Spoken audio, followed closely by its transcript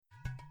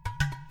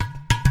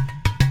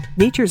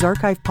Nature's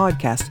Archive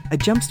Podcast, a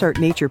Jumpstart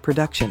Nature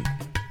production.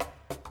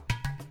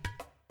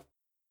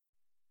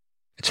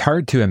 It's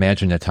hard to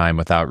imagine a time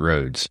without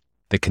roads.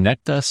 They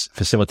connect us,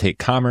 facilitate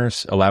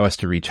commerce, allow us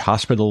to reach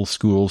hospitals,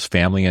 schools,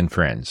 family, and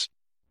friends.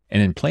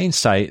 And in plain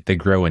sight, they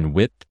grow in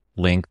width,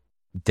 length,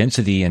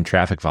 density, and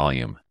traffic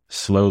volume,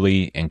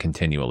 slowly and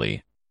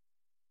continually.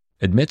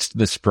 Amidst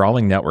the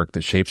sprawling network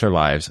that shapes our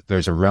lives,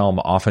 there's a realm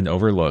often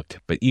overlooked,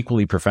 but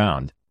equally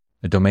profound.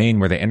 A domain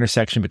where the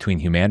intersection between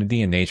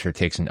humanity and nature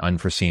takes an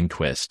unforeseen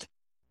twist.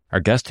 Our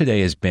guest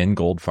today is Ben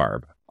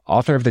Goldfarb,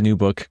 author of the new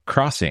book,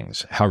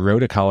 Crossings: How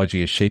Road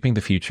Ecology is Shaping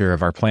the Future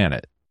of Our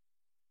Planet.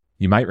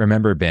 You might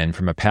remember Ben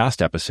from a past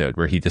episode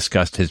where he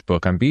discussed his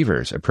book on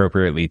beavers,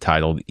 appropriately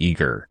titled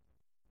Eager.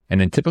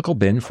 And in typical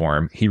Ben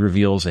form, he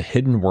reveals a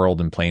hidden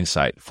world in plain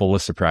sight, full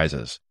of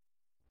surprises.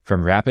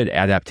 From rapid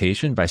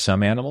adaptation by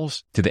some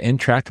animals to the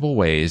intractable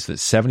ways that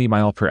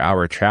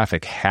 70-mile-per-hour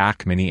traffic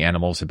hack many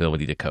animals'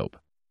 ability to cope.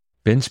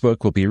 Ben's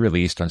book will be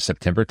released on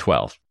September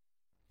 12th.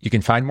 You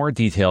can find more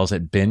details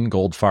at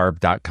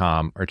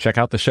bengoldfarb.com or check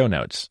out the show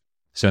notes.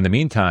 So in the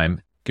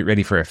meantime, get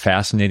ready for a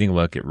fascinating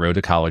look at road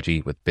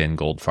ecology with Ben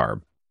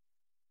Goldfarb.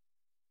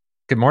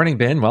 Good morning,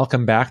 Ben.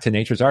 Welcome back to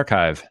Nature's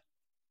Archive.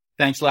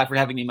 Thanks a lot for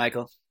having me,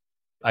 Michael.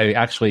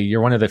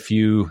 You're one of the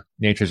few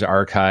Nature's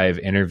Archive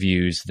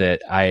interviews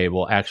that I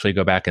will actually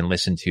go back and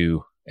listen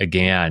to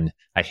again.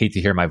 I hate to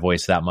hear my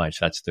voice that much.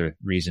 That's the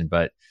reason.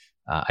 But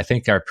I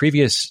think our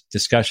previous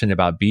discussion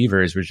about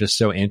beavers was just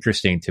so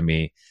interesting to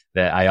me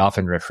that I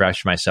often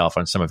refresh myself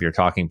on some of your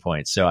talking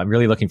points. So I'm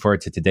really looking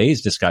forward to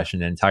today's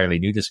discussion, an entirely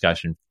new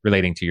discussion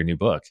relating to your new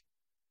book.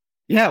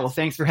 Yeah, well,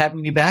 thanks for having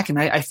me back. And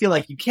I feel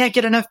like you can't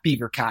get enough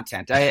beaver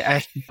content.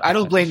 I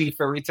don't blame you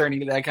for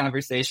returning to that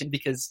conversation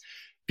because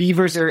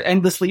beavers are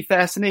endlessly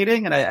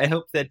fascinating, and I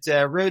hope that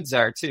roads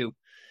are too.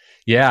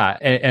 Yeah,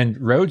 and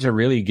roads are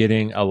really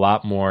getting a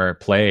lot more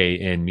play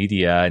in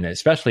media, and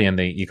especially in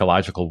the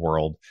ecological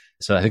world.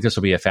 So I think this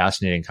will be a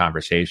fascinating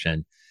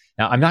conversation.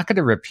 Now, I'm not going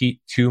to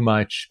repeat too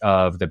much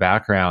of the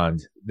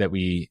background that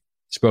we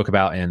spoke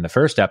about in the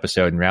first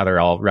episode, and rather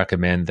I'll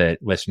recommend that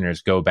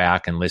listeners go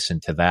back and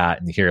listen to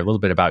that and hear a little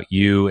bit about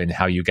you and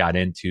how you got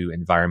into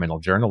environmental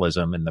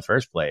journalism in the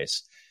first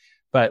place.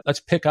 But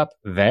let's pick up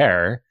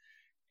there.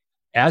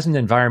 As an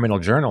environmental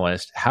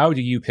journalist, how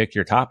do you pick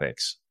your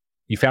topics?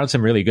 You found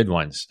some really good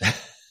ones.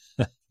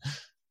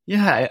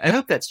 Yeah, I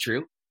hope that's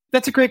true.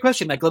 That's a great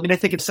question, Michael. I mean, I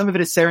think some of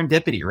it is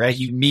serendipity, right?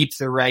 You meet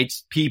the right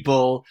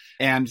people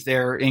and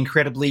they're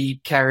incredibly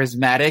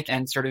charismatic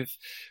and sort of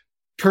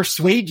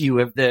persuade you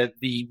of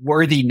the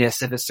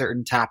worthiness of a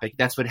certain topic.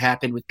 That's what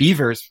happened with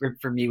beavers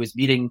for me, was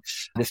meeting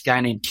this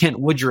guy named Kent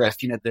Woodruff,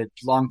 the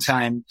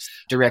longtime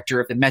director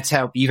of the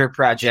Methow Beaver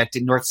Project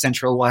in north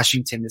central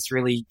Washington, this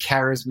really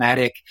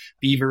charismatic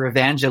beaver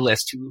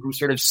evangelist who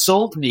sort of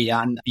sold me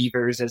on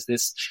beavers as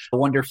this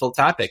wonderful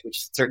topic,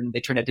 which certainly they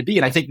turned out to be.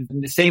 And I think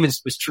the same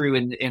was true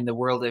in the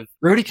world of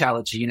road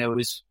ecology. It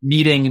was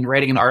meeting and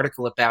writing an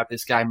article about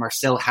this guy,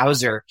 Marcel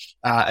Hauser,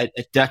 a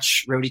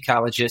Dutch road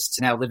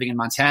ecologist now living in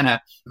Montana,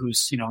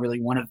 who's, really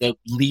one of the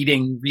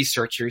leading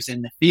researchers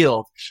in the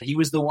field. He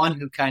was the one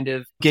who kind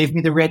of gave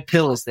me the red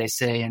pill, as they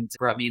say, and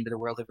brought me into the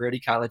world of road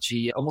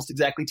ecology almost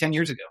exactly 10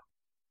 years ago.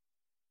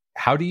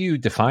 How do you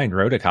define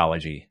road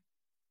ecology?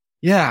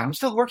 Yeah, I'm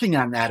still working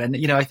on that. And,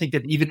 I think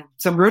that even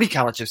some road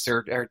ecologists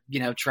are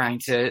trying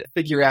to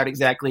figure out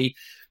exactly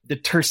the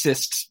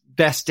tersest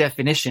best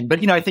definition.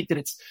 But, I think that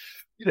it's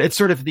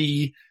sort of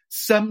the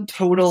sum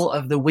total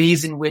of the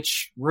ways in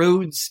which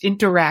roads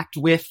interact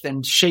with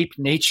and shape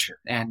nature.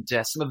 And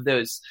some of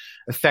those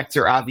effects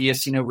are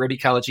obvious. Road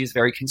ecology is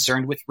very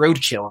concerned with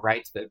roadkill,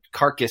 right? The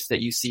carcass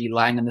that you see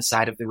lying on the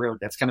side of the road.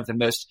 That's kind of the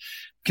most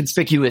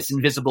conspicuous and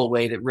visible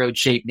way that roads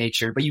shape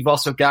nature. But you've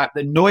also got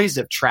the noise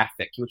of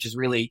traffic, which is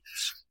really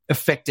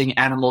affecting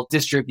animal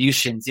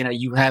distributions.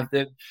 You have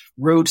the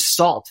road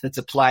salt that's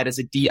applied as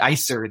a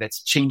de-icer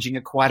that's changing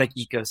aquatic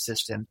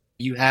ecosystem.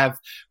 You have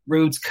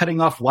roads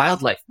cutting off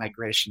wildlife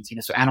migrations,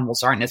 so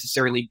animals aren't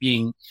necessarily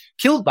being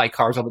killed by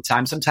cars all the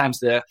time. Sometimes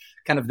the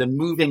kind of the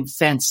moving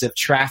fence of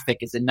traffic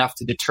is enough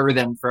to deter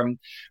them from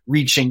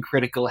reaching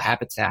critical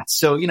habitats.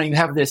 So, you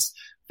have this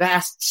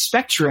vast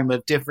spectrum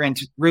of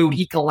different road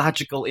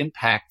ecological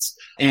impacts,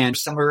 and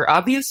some are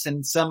obvious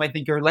and some I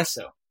think are less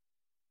so.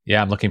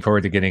 Yeah, I'm looking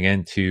forward to getting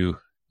into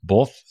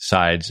both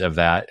sides of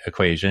that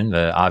equation,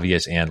 the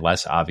obvious and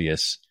less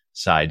obvious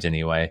sides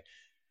anyway.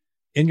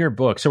 In your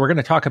book, so we're going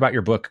to talk about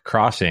your book,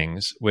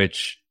 Crossings,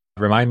 which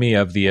remind me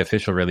of the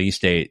official release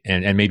date.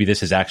 And maybe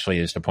this is actually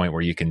just a point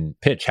where you can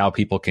pitch how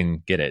people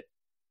can get it.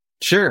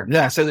 Sure.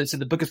 Yeah. So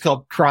the book is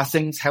called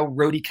Crossings: How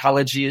Road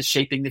Ecology is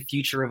Shaping the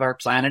Future of Our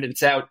Planet.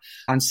 It's out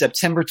on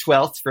September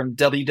 12th from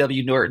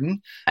W.W.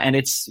 Norton. And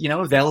it's,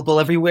 available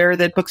everywhere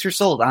that books are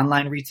sold.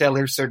 Online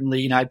retailers,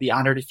 certainly, I'd be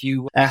honored if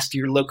you asked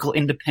your local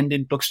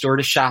independent bookstore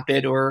to shop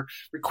it or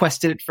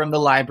requested it from the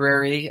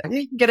library.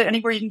 You can get it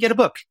anywhere you can get a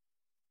book.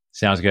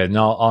 Sounds good. And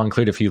I'll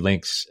include a few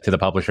links to the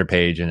publisher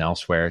page and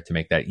elsewhere to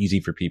make that easy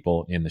for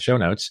people in the show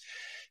notes.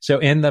 So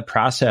in the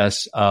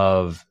process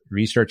of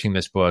researching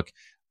this book,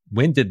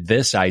 when did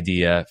this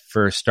idea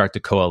first start to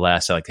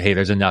coalesce? Like, hey,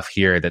 there's enough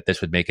here that this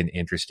would make an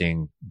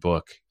interesting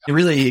book.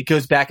 It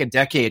goes back a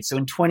decade. So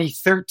in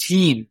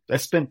 2013, I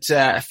spent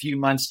a few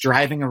months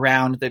driving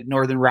around the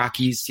Northern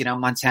Rockies,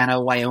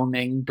 Montana,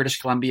 Wyoming, British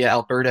Columbia,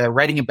 Alberta,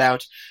 writing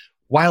about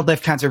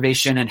wildlife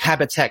conservation and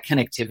habitat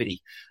connectivity.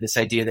 This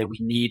idea that we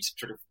need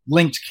sort of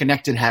linked,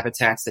 connected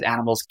habitats that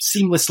animals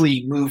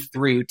seamlessly move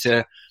through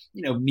to,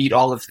 meet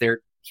all of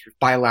their sort of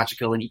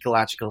biological and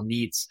ecological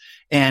needs.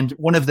 And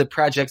one of the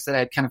projects that I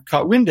had kind of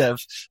caught wind of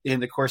in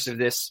the course of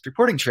this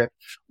reporting trip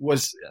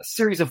was a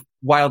series of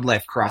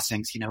wildlife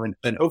crossings,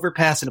 an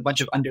overpass and a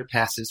bunch of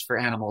underpasses for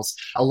animals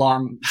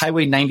along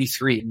Highway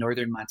 93 in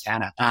northern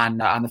Montana on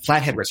the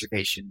Flathead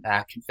Reservation,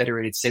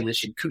 Confederated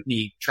Salish and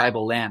Kootenai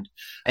tribal land.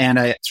 And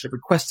I sort of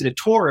requested a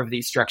tour of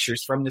these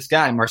structures from this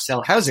guy,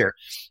 Marcel Hauser,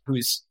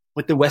 who's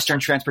with the Western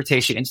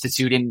Transportation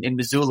Institute in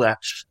Missoula,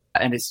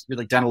 and has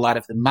really done a lot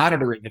of the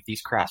monitoring of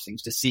these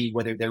crossings to see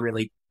whether they're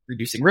really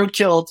reducing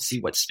roadkill, to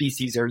see what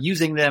species are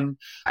using them.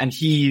 And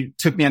he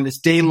took me on this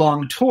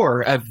day-long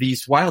tour of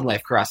these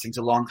wildlife crossings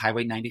along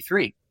Highway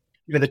 93.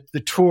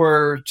 The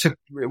tour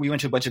we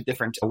went to a bunch of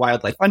different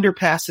wildlife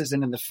underpasses,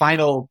 and then the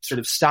final sort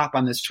of stop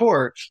on this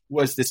tour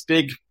was this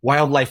big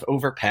wildlife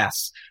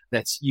overpass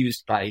that's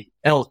used by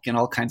elk and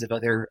all kinds of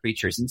other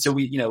creatures. And so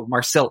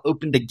Marcel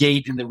opened a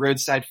gate in the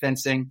roadside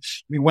fencing.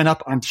 We went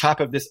up on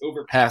top of this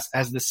overpass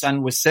as the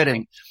sun was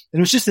setting. And it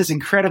was just this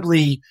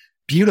incredibly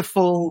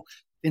beautiful,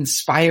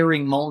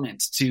 inspiring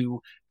moment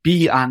to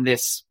be on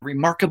this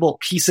remarkable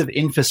piece of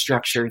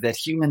infrastructure that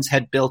humans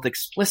had built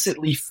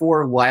explicitly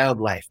for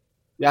wildlife.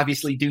 We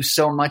obviously do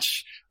so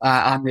much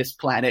on this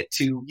planet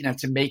to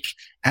make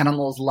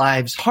animals'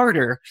 lives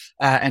harder.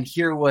 And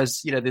here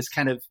was, this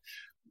kind of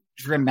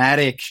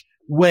dramatic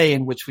way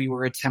in which we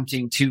were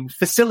attempting to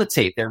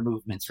facilitate their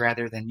movements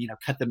rather than,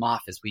 cut them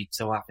off as we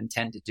so often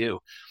tend to do.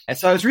 And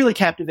so I was really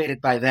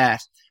captivated by that.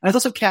 And I was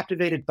also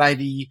captivated by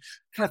the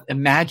kind of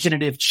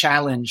imaginative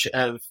challenge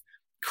of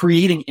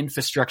creating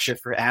infrastructure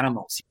for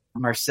animals.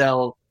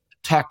 Marcel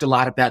talked a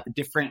lot about the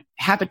different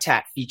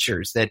habitat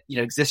features that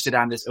existed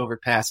on this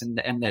overpass and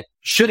that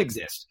should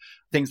exist.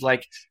 Things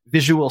like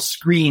visual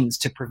screens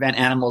to prevent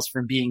animals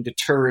from being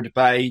deterred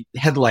by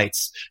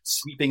headlights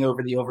sweeping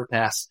over the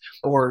overpass,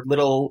 or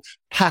little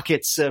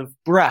pockets of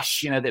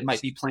brush, that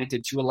might be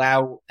planted to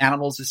allow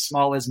animals as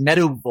small as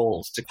meadow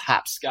voles to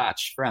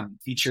hopscotch from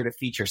feature to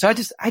feature. So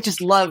I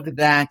just loved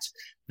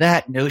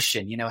that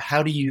notion.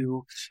 How do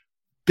you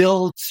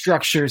build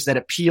structures that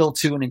appeal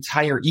to an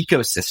entire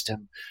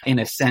ecosystem in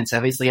a sense?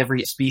 Obviously,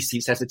 every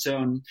species has its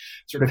own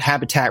sort of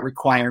habitat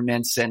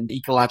requirements and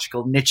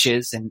ecological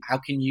niches. And how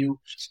can you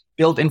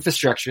build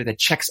infrastructure that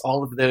checks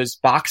all of those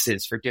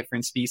boxes for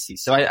different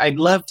species? So I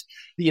loved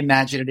the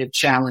imaginative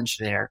challenge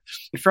there.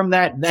 And from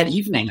that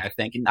evening, I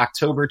think in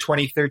October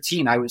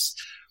 2013,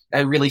 I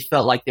really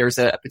felt like there's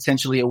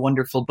potentially a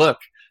wonderful book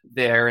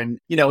there. And,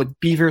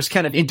 beavers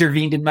kind of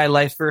intervened in my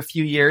life for a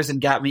few years and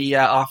got me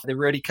off the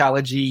road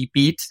ecology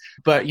beat.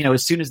 But,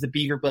 as soon as the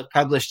beaver book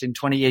published in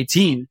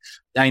 2018,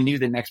 I knew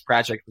the next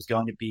project was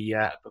going to be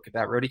a book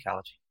about road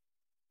ecology.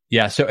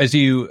 Yeah. So as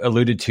you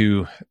alluded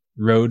to,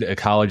 road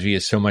ecology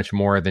is so much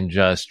more than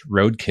just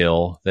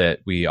roadkill that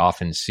we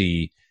often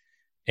see.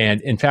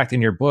 And in fact,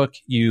 in your book,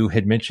 you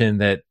had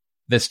mentioned that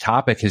this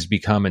topic has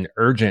become an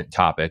urgent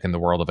topic in the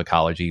world of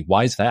ecology.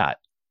 Why is that?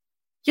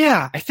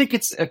 Yeah, I think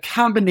it's a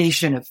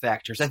combination of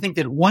factors. I think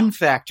that one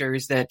factor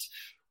is that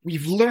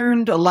we've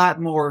learned a lot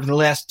more over the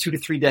last 2 to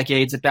 3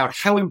 decades about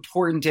how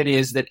important it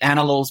is that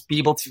animals be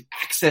able to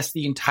access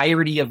the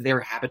entirety of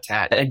their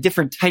habitat and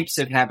different types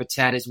of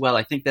habitat as well.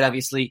 I think that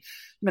obviously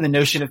the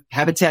notion of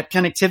habitat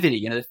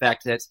connectivity, the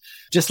fact that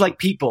just like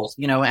people,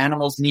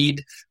 animals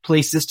need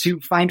places to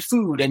find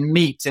food and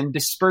mate and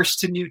disperse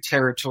to new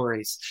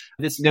territories.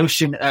 This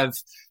notion of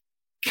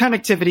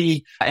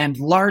connectivity and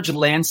large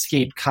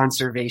landscape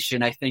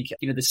conservation, I think,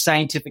 the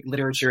scientific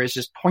literature is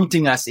just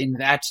pointing us in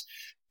that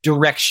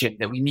direction,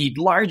 that we need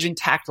large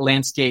intact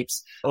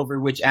landscapes over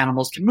which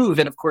animals can move.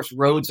 And of course,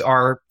 roads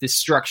are the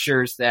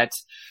structures that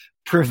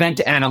prevent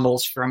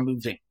animals from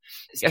moving.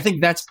 I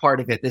think that's part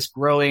of it, this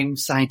growing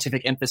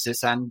scientific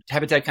emphasis on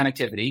habitat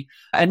connectivity.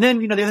 And then,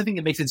 the other thing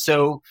that makes it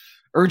so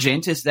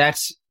urgent is that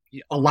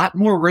a lot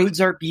more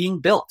roads are being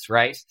built,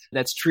 right?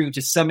 That's true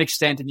to some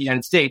extent in the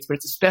United States, but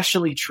it's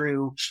especially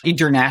true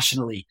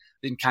internationally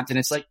in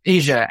continents like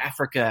Asia,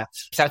 Africa,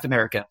 South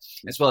America,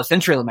 as well as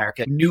Central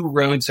America. New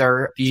roads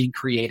are being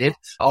created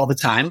all the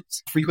time,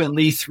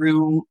 frequently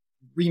through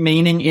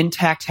remaining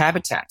intact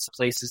habitats,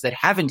 places that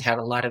haven't had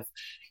a lot of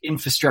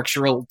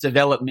infrastructural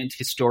development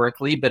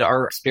historically, but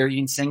are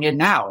experiencing it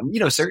now.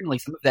 And, certainly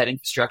some of that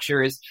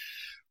infrastructure is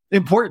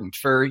important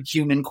for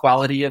human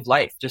quality of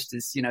life, just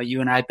as,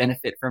 you and I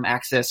benefit from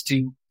access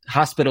to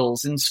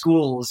hospitals and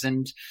schools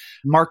and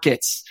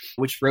markets,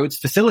 which roads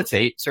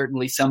facilitate.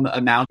 Certainly some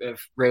amount of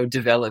road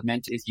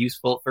development is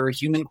useful for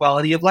human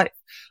quality of life.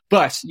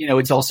 But,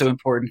 it's also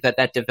important that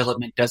that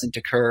development doesn't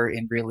occur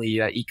in really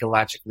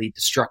ecologically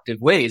destructive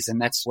ways. And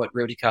that's what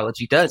road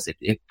ecology does.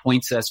 It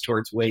points us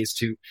towards ways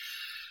to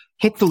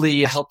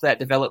hopefully help that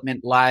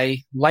development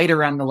lie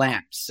lighter on the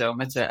land. So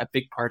that's a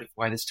big part of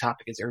why this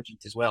topic is urgent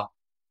as well.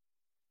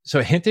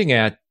 So hinting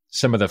at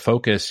some of the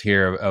focus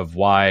here of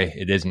why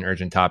it is an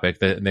urgent topic,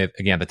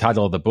 again, the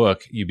title of the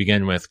book, you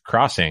begin with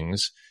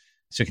crossings.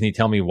 So can you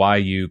tell me why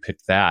you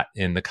picked that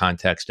in the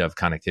context of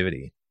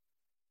connectivity?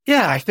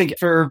 Yeah, I think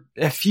for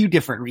a few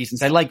different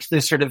reasons. I liked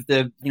the sort of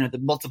the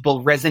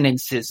multiple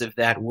resonances of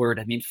that word.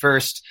 I mean,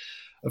 first,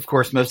 of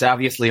course, most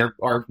obviously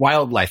are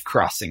wildlife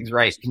crossings,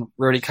 right?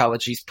 Road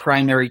ecology's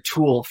primary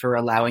tool for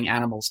allowing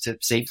animals to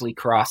safely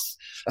cross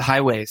the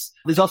highways.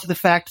 There's also the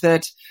fact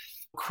that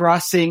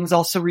crossings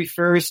also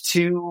refers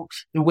to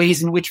the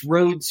ways in which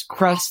roads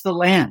cross the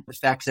land. The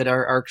fact that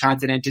our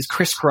continent is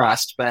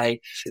crisscrossed by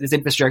this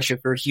infrastructure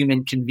for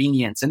human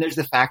convenience. And there's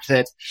the fact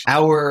that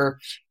our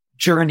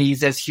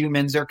journeys as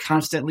humans are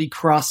constantly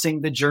crossing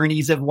the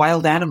journeys of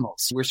wild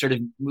animals. We're sort of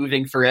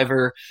moving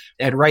forever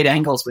at right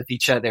angles with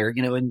each other,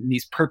 in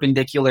these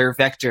perpendicular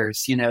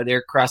vectors.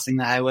 They're crossing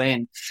the highway,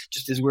 and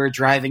just as we're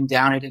driving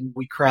down it, and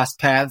we cross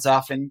paths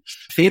often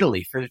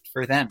fatally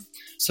for them.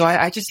 So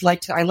I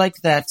like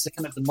that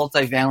kind of the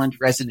multivalent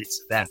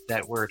resonance of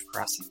that word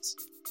crossings.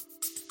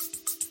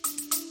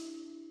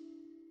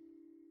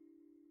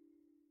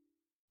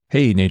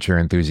 Hey, nature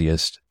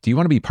enthusiast, do you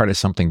want to be part of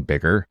something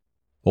bigger?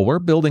 Well, we're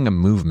building a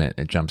movement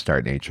at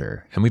Jumpstart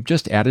Nature, and we've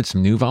just added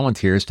some new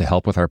volunteers to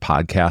help with our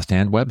podcast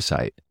and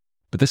website.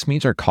 But this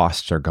means our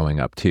costs are going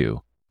up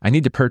too. I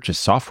need to purchase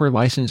software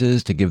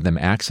licenses to give them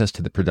access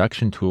to the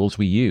production tools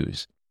we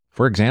use.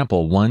 For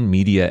example, one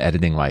media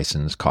editing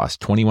license costs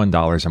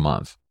 $21 a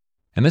month.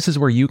 And this is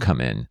where you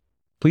come in.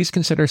 Please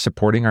consider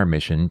supporting our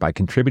mission by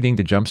contributing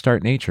to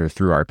Jumpstart Nature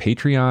through our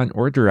Patreon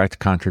or direct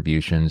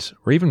contributions,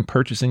 or even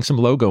purchasing some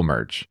logo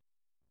merch.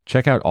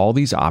 Check out all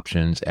these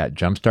options at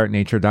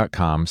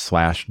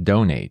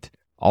jumpstartnature.com/donate,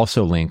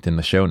 also linked in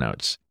the show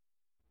notes.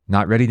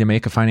 Not ready to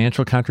make a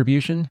financial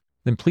contribution?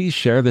 Then please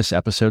share this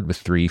episode with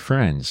 3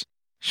 friends.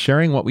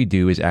 Sharing what we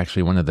do is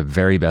actually one of the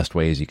very best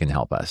ways you can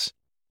help us.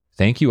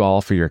 Thank you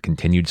all for your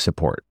continued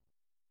support.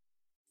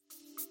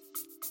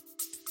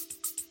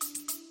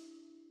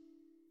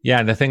 Yeah,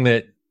 and the thing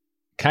that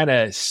kind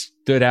of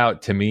stood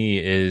out to me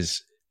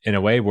is, in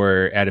a way,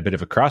 we're at a bit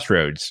of a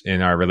crossroads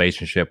in our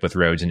relationship with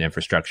roads and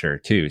infrastructure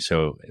too.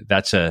 So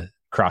that's a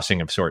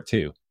crossing of sort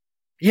too.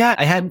 Yeah,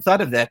 I hadn't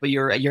thought of that, but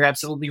you're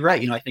absolutely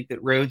right. I think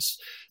that roads,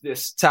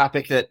 this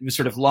topic that was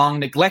sort of long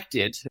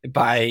neglected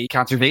by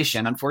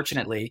conservation,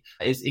 unfortunately,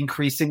 is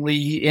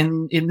increasingly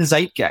in the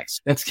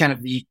zeitgeist. That's kind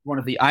of one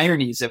of the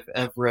ironies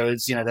of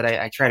roads, that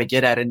I try to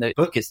get at in the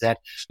book, is that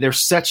there's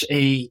such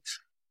a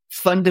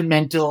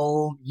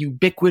fundamental,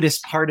 ubiquitous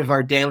part of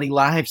our daily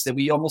lives that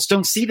we almost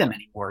don't see them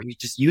anymore. We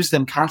just use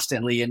them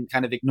constantly and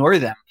kind of ignore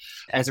them.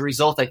 As a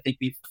result, I think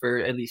for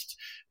at least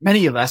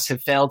many of us,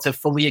 have failed to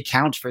fully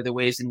account for the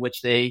ways in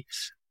which they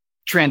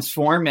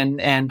transform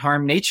and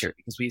harm nature,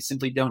 because we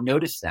simply don't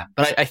notice them.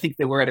 But I think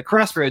that we're at a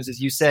crossroads, as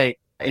you say,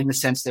 in the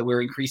sense that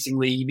we're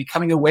increasingly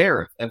becoming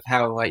aware of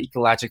how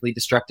ecologically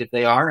destructive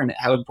they are, and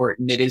how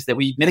important it is that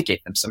we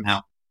mitigate them somehow.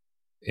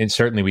 And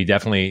certainly we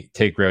definitely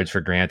take roads for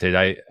granted.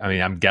 I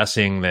mean, I'm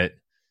guessing that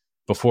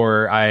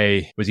before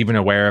I was even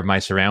aware of my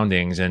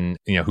surroundings and,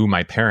 who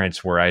my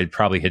parents were, I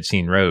probably had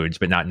seen roads,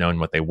 but not known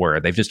what they were.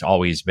 They've just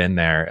always been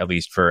there, at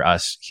least for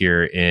us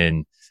here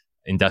in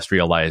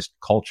industrialized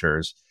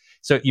cultures.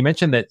 So you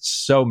mentioned that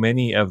so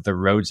many of the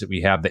roads that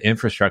we have, the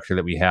infrastructure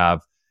that we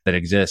have that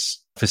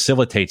exists,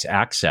 facilitates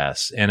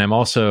access. And I'm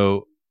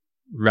also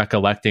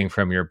recollecting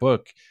from your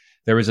book,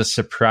 there was a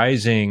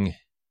surprising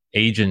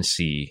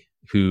agency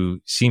who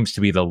seems to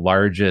be the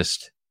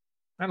largest,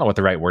 I don't know what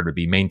the right word would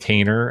be,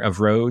 maintainer of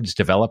roads,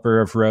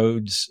 developer of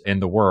roads in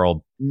the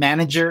world.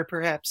 Manager,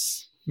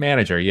 perhaps?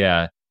 Manager,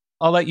 yeah.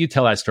 I'll let you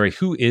tell that story.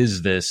 Who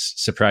is this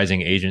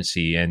surprising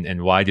agency,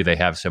 and why do they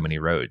have so many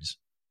roads?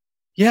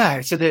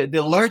 Yeah, so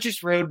the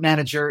largest road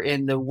manager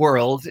in the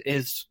world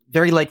is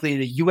very likely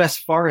the U.S.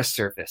 Forest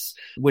Service,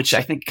 which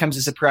I think comes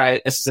as a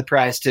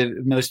surprise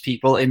to most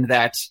people, in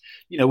that,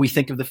 we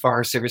think of the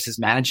Forest Service as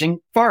managing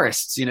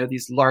forests,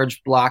 these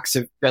large blocks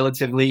of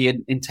relatively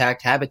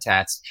intact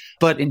habitats.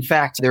 But in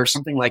fact, there are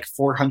something like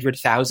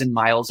 400,000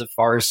 miles of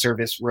Forest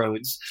Service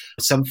roads.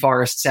 Some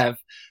forests have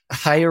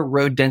higher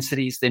road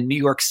densities than New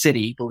York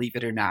City, believe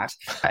it or not.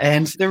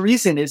 And the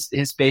reason is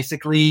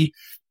basically,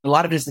 a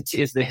lot of it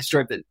is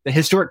the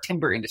historic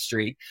timber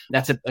industry.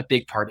 That's a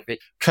big part of it,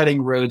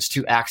 cutting roads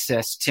to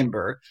access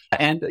timber.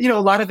 And, a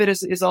lot of it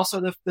is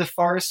also the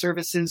Forest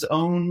Service's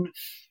own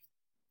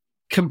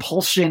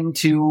compulsion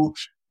to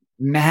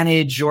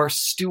manage or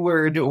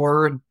steward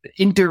or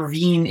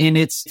intervene in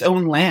its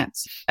own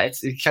lands.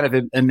 It's kind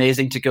of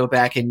amazing to go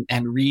back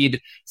and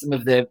read some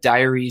of the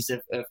diaries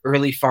of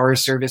early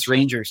Forest Service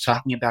rangers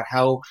talking about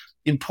how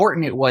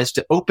important it was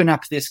to open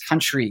up this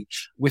country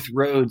with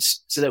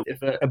roads, so that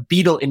if a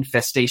beetle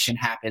infestation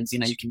happens,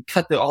 you can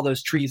cut all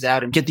those trees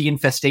out and get the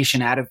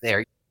infestation out of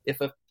there. If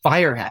a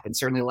fire happens,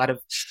 certainly a lot of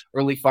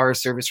early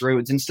Forest Service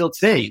roads, and still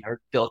today, are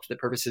built for the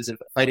purposes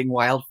of fighting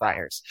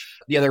wildfires.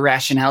 The other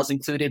rationales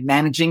included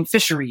managing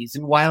fisheries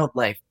and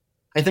wildlife.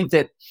 I think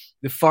that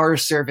the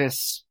Forest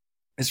Service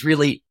is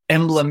really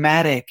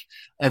emblematic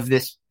of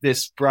this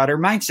broader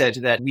mindset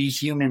that we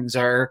humans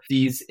are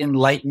these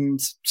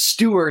enlightened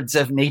stewards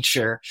of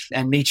nature,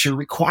 and nature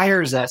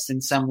requires us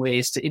in some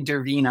ways to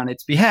intervene on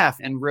its behalf.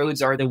 And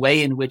roads are the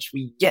way in which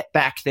we get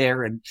back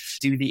there and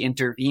do the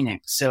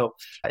intervening. So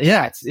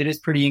yeah, it is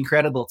pretty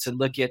incredible to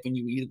look at when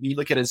you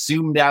look at a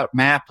zoomed out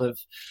map of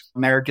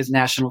America's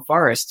national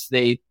forests.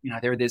 There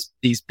are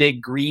these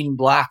big green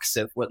blocks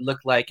of what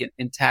look like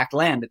intact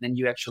land. And then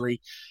you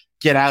actually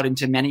get out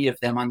into many of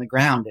them on the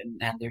ground,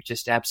 and they're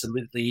just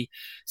absolutely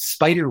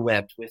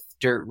spider-webbed with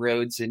dirt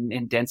roads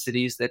and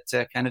densities that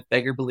kind of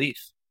beggar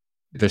belief.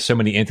 There's so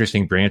many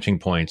interesting branching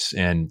points,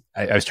 and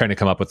I was trying to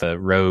come up with a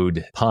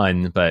road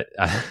pun, but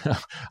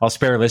I'll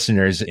spare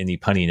listeners any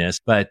punniness.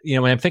 But,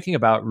 when I'm thinking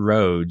about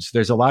roads,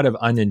 there's a lot of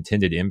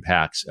unintended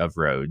impacts of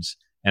roads.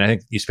 And I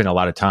think you spend a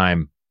lot of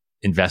time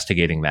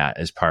investigating that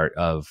as part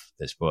of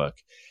this book.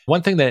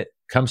 One thing that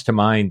comes to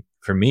mind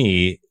for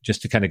me,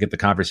 just to kind of get the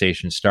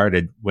conversation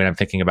started, when I'm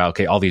thinking about,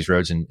 okay, all these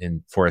roads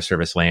in Forest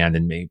Service land,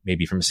 and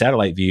maybe from a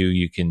satellite view,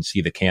 you can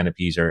see the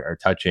canopies are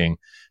touching,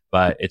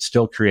 but it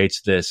still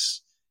creates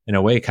this, in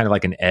a way, kind of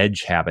like an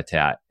edge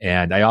habitat.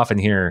 And I often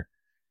hear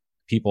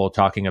people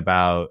talking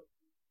about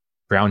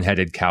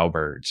brown-headed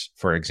cowbirds,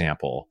 for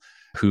example,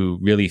 who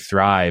really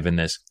thrive in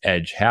this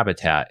edge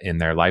habitat in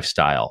their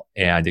lifestyle,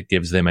 and it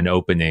gives them an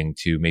opening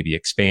to maybe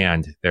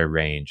expand their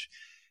range.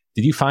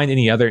 Did you find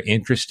any other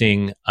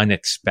interesting,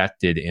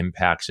 unexpected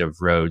impacts of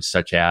roads,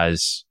 such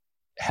as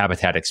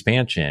habitat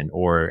expansion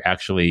or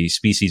actually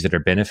species that are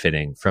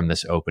benefiting from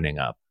this opening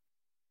up?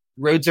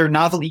 Roads are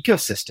novel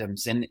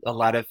ecosystems in a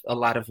lot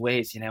of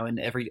ways, and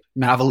every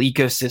novel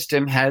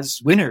ecosystem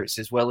has winners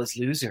as well as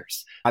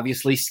losers.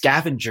 Obviously,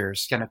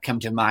 scavengers kind of come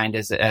to mind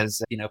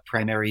as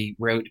primary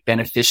road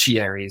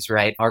beneficiaries,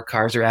 right? Our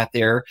cars are out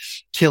there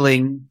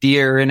killing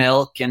deer and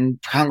elk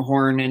and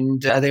pronghorn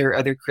and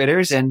other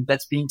critters, and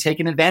that's being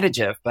taken advantage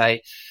of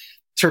by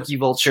turkey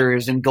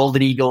vultures and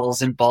golden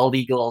eagles and bald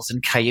eagles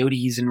and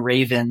coyotes and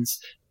ravens.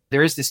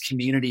 There is this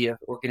community of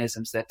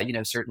organisms that,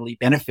 certainly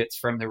benefits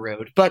from the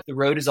road. But the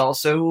road is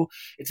also,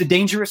 it's a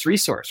dangerous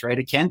resource, right?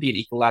 It can be an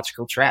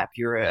ecological trap.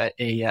 You're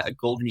a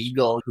golden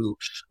eagle who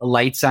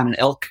alights on an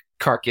elk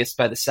carcass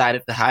by the side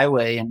of the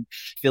highway and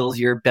fills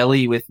your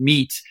belly with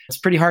meat. It's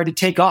pretty hard to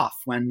take off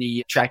when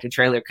the tractor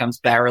trailer comes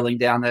barreling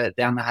down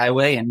the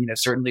highway, and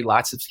certainly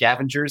lots of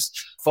scavengers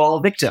fall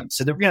victim.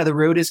 So the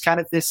road is kind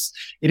of this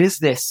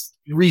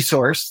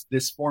resource,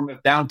 this form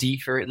of bounty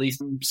for at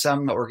least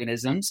some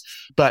organisms,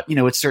 but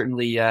it's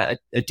certainly a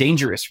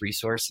dangerous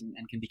resource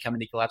and can become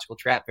an ecological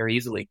trap very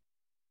easily.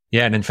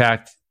 Yeah, and in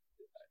fact,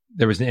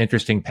 there was an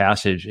interesting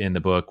passage in the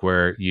book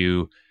where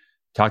you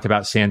talked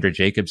about Sandra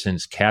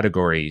Jacobson's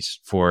categories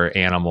for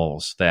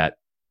animals, that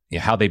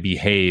how they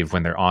behave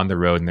when they're on the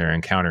road and they're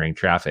encountering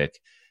traffic.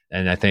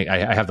 And I think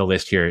I have the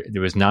list here.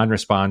 There was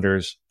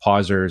non-responders,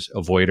 pausers,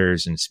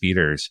 avoiders, and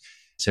speeders.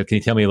 So can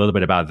you tell me a little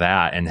bit about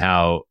that and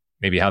how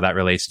that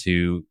relates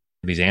to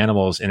these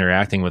animals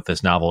interacting with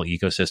this novel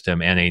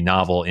ecosystem and a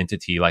novel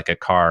entity like a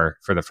car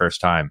for the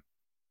first time?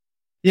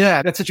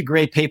 Yeah, that's such a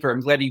great paper. I'm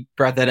glad you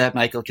brought that up,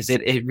 Michael, because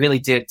it really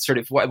did sort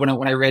of, when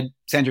I read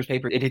Sandra's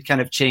paper, it had kind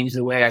of changed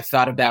the way I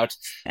thought about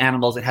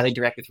animals and how they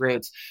interact with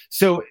roads.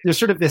 So there's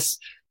sort of this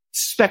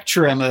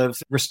spectrum of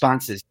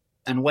responses.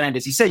 On one end,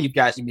 as you say, you've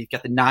got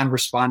the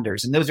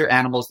non-responders, and those are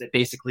animals that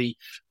basically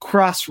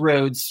cross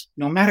roads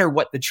no matter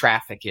what the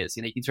traffic is.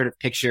 You can sort of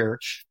picture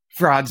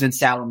frogs and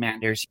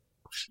salamanders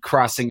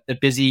crossing a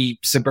busy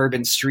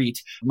suburban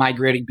street,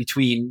 migrating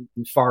between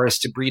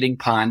forest to breeding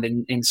pond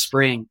in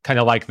spring. Kind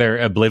of like they're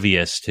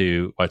oblivious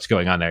to what's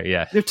going on there.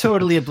 Yeah. They're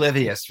totally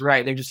oblivious,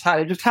 right? They're just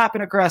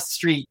hopping across the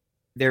street.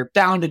 They're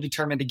bound and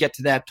determined to get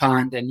to that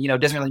pond. And,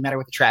 it doesn't really matter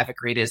what the traffic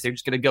rate is. They're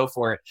just going to go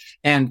for it.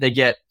 And they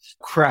get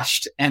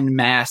crushed en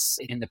masse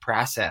in the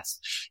process.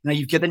 Now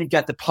you've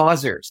got the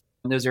pausers.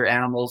 And those are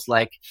animals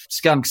like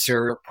skunks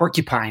or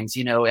porcupines,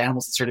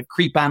 animals that sort of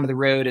creep onto the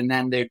road and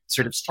then they're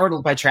sort of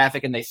startled by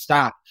traffic and they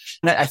stop.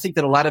 And I think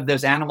that a lot of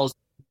those animals,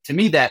 to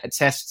me, that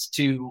attests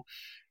to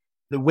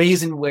the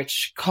ways in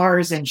which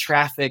cars and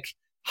traffic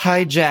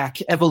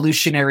hijack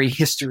evolutionary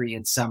history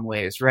in some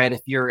ways, right?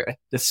 If you're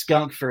the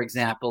skunk, for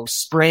example,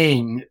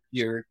 spraying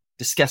your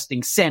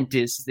disgusting scent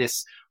is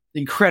this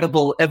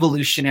incredible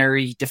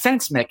evolutionary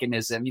defense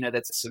mechanism,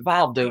 that's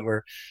evolved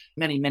over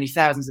many, many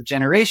thousands of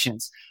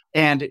generations.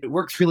 And it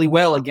works really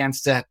well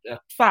against a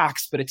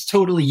fox, but it's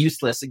totally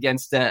useless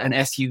against an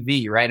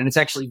SUV, right? And it's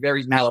actually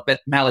very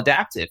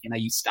maladaptive.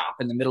 You stop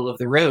in the middle of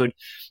the road,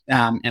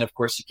 and of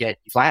course you get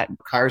flattened.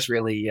 Cars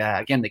really,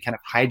 again, they kind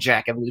of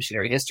hijack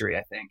evolutionary history,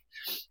 I think.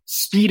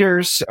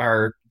 Speeders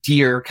are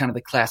deer, kind of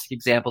the classic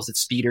examples of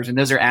speeders. And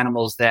those are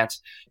animals that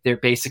they're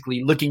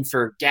basically looking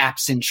for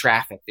gaps in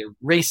traffic. They're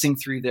racing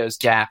through those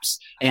gaps.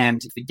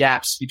 And if the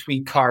gaps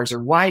between cars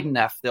are wide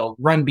enough, they'll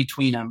run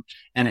between them.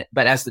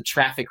 But as the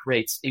traffic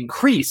rates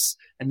increase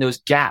and those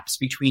gaps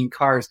between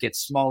cars get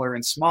smaller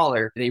and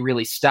smaller, they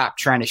really stop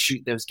trying to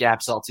shoot those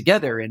gaps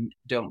altogether and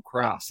don't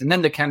cross. And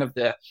then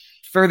the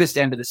furthest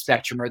end of the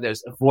spectrum are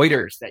those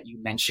avoiders that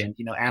you mentioned,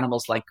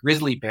 animals like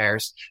grizzly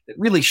bears that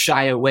really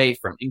shy away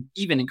from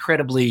even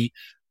incredibly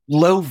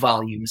low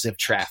volumes of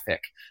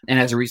traffic. And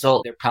as a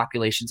result, their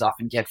populations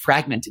often get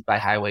fragmented by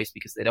highways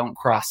because they don't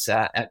cross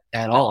at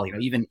all.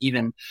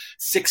 Even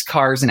 6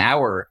 cars an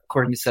hour,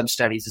 according to some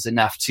studies, is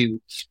enough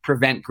to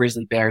prevent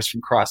grizzly bears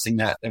from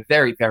crossing a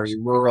very, very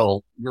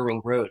rural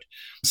road.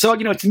 So,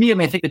 to me,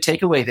 I think the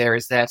takeaway there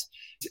is that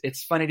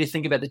it's funny to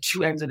think about the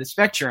two ends of the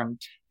spectrum,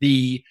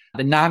 the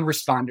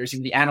non-responders,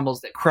 the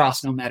animals that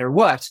cross no matter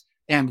what,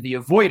 and the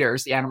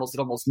avoiders, the animals that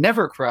almost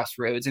never cross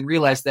roads, and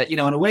realize that, in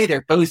a way,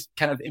 they're both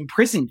kind of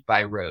imprisoned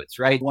by roads,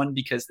 right? One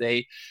because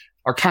they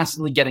are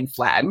constantly getting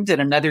flattened,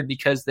 and another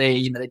because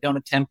they don't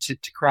attempt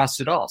to cross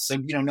at all. So,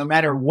 no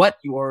matter what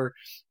your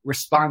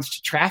response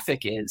to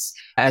traffic is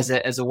as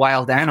a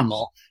wild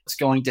animal, it's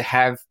going to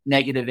have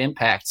negative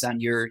impacts on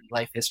your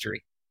life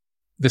history.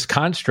 This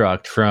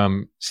construct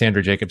from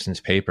Sandra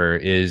Jacobson's paper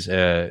is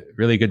a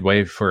really good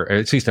way for, or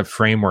at least a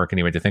framework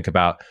anyway, to think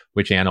about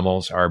which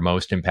animals are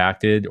most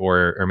impacted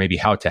or maybe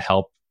how to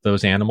help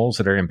those animals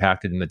that are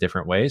impacted in the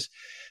different ways.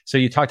 So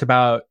you talked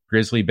about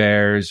grizzly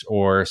bears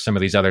or some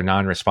of these other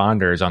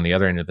non-responders on the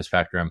other end of the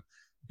spectrum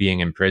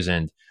being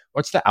imprisoned.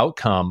 What's the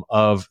outcome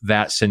of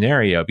that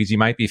scenario? Because you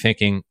might be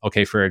thinking,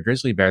 okay, for a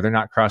grizzly bear, they're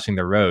not crossing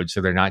the road,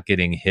 so they're not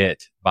getting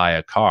hit by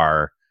a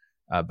car.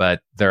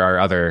 But there are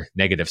other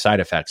negative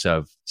side effects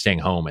of staying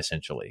home,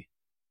 essentially.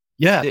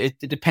 Yeah, it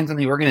depends on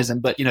the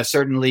organism. But,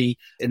 certainly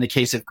in the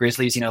case of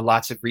grizzlies,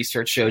 lots of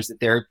research shows that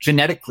they're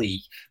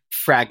genetically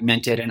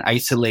fragmented and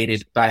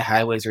isolated by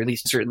highways, or at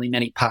least certainly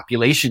many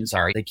populations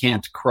are. They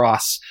can't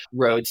cross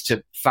roads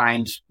to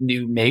find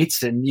new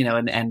mates, and,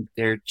 and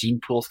their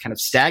gene pools kind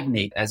of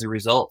stagnate as a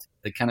result.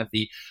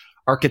 The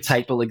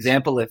archetypal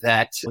example of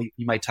that,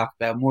 you might talk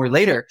about more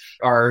later,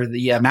 are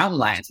the mountain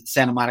lions in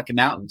Santa Monica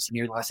Mountains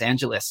near Los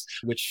Angeles,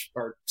 which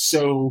are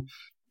so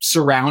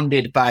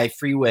surrounded by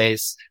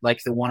freeways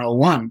like the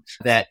 101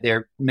 that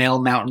their male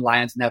mountain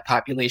lions in that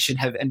population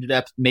have ended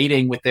up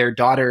mating with their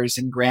daughters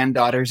and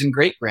granddaughters and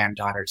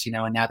great-granddaughters,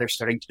 and now they're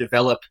starting to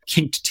develop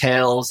kinked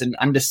tails and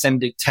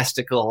undescended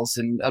testicles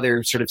and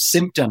other sort of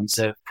symptoms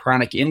of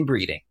chronic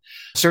inbreeding.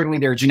 Certainly,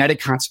 there are genetic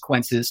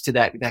consequences to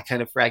that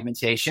kind of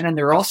fragmentation, and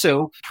there are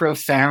also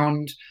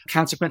profound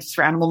consequences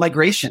for animal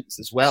migrations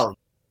as well.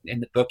 In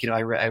the book,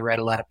 I read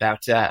a lot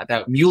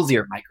about mule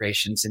deer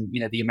migrations in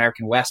the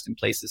American West, in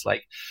places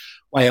like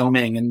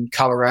Wyoming and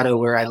Colorado,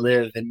 where I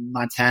live, and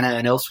Montana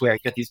and elsewhere.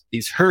 You got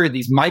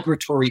these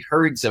migratory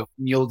herds of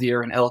mule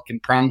deer and elk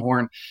and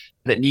pronghorn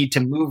that need to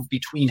move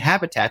between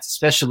habitats,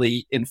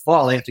 especially in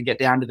fall. They have to get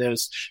down to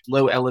those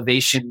low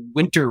elevation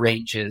winter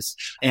ranges,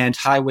 and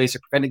highways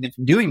are preventing them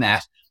from doing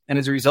that. And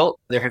as a result,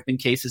 there have been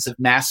cases of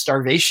mass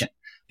starvation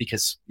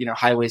because,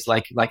 highways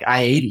like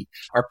I-80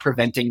 are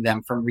preventing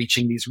them from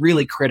reaching these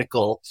really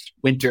critical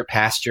winter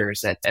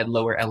pastures at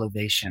lower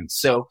elevations.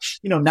 So,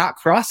 not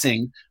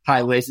crossing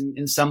highways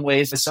in some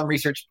ways, as some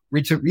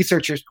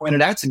researchers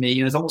pointed out to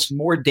me, is almost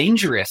more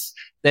dangerous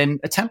than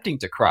attempting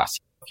to cross.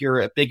 If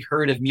you're a big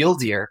herd of mule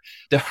deer,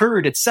 the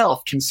herd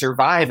itself can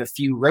survive a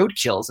few road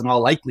kills in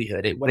all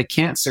likelihood. What it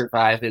can't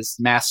survive is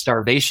mass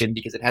starvation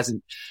because it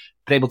hasn't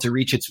been able to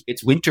reach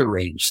its winter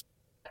range.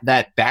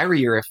 That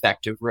barrier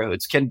effect of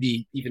roads can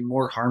be even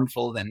more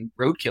harmful than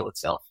roadkill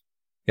itself.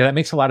 Yeah, that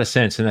makes a lot of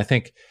sense. And I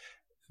think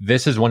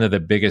this is one of the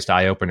biggest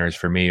eye-openers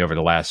for me over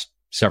the last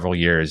several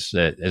years,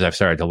 that as I've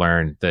started to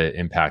learn the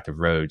impact of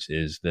roads,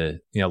 is the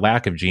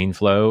lack of gene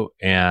flow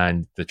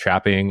and the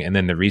trapping, and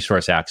then the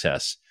resource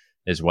access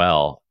as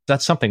well.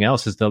 That's something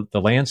else, is the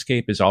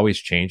landscape is always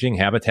changing.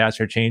 Habitats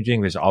are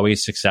changing. There's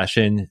always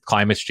succession.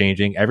 Climate's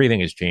changing.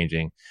 Everything is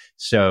changing.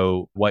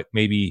 So what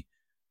maybe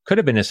could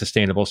have been a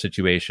sustainable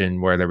situation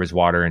where there was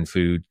water and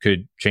food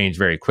could change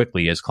very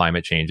quickly as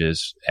climate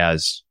changes,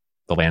 as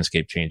the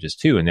landscape changes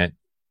too. And that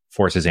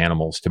forces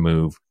animals to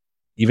move.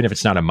 Even if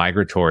it's not a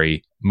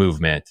migratory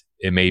movement,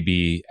 it may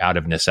be out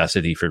of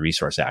necessity for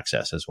resource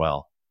access as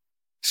well.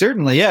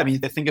 Certainly, yeah. I mean,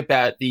 think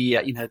about the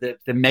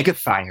mega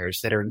fires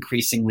that are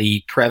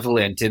increasingly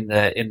prevalent in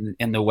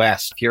the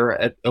West. If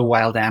you're a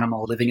wild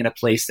animal living in a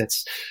place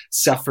that's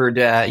suffered,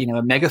 a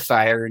mega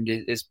fire and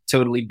is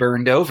totally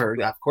burned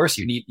over, of course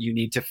you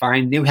need to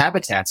find new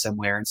habitat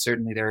somewhere. And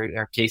certainly there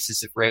are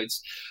cases of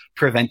roads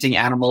preventing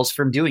animals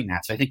from doing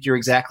that. So I think you're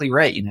exactly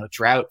right.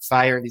 Drought,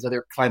 fire, these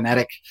other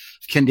climatic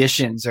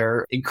conditions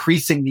are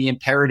increasing the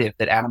imperative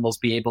that animals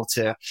be able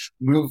to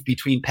move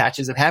between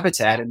patches of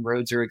habitat, and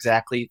roads are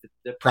exactly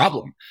the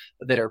problem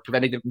that are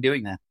preventing them from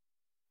doing that.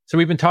 So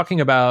we've been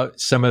talking about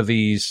some of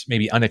these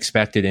maybe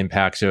unexpected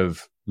impacts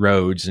of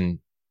roads and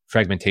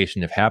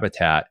fragmentation of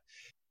habitat,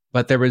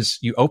 but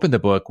you opened the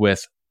book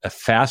with a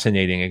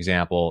fascinating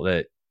example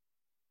that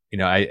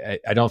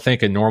I don't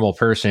think a normal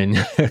person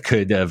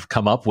could have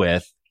come up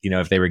with,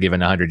 if they were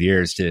given 100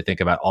 years to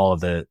think about all of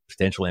the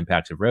potential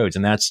impacts of roads.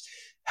 And that's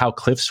how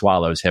cliff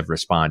swallows have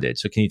responded.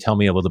 So can you tell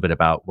me a little bit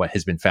about what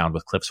has been found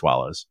with cliff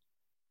swallows?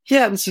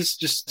 Yeah, this is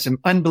just some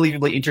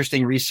unbelievably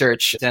interesting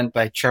research done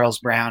by Charles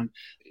Brown,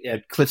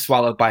 a cliff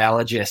swallow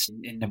biologist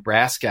in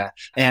Nebraska.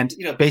 And,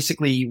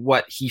 basically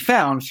what he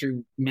found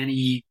through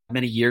many,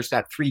 many years,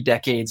 about 3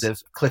 decades of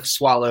cliff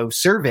swallow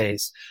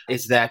surveys,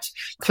 is that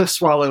cliff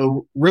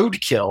swallow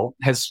roadkill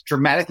has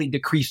dramatically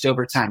decreased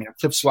over time.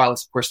 Cliff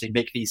swallows, of course, they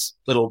make these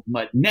little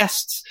mud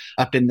nests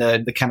up in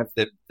the kind of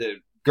the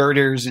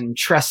girders and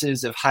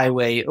trusses of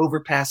highway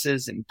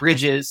overpasses and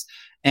bridges.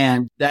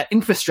 And that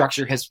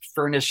infrastructure has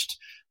furnished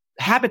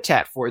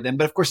habitat for them.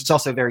 But of course, it's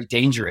also very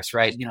dangerous,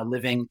 right?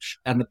 Living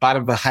on the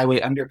bottom of a highway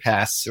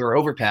underpass or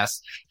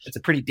overpass, it's a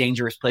pretty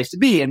dangerous place to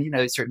be. And,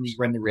 certainly you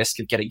run the risk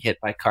of getting hit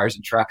by cars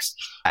and trucks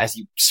as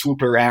you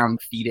swoop around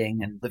feeding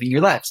and living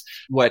your lives.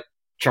 What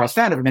Charles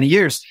found over many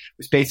years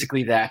was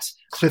basically that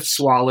cliff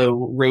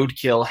swallow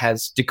roadkill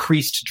has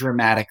decreased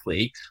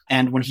dramatically.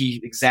 And when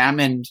he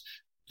examined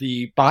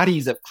the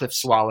bodies of cliff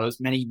swallows,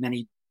 many,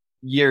 many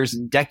years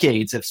and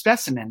decades of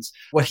specimens,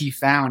 what he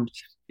found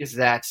is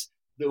that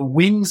the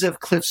wings of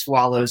cliff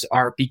swallows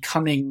are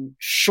becoming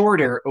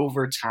shorter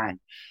over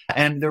time.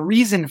 And the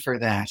reason for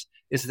that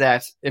is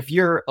that if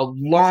you're a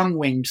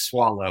long-winged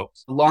swallow,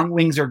 long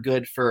wings are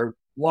good for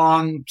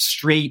long,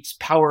 straight,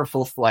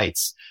 powerful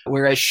flights,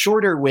 whereas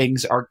shorter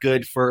wings are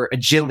good for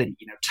agility,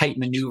 tight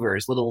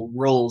maneuvers, little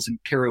rolls and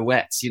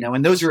pirouettes,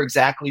 and those are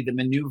exactly the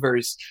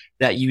maneuvers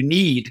that you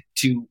need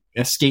to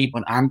escape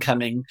an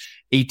oncoming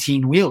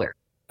 18-wheeler.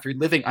 If you're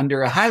living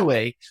under a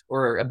highway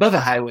or above a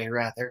highway,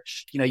 rather,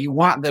 you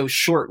want those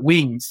short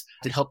wings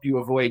to help you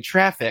avoid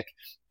traffic.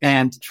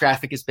 And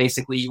traffic is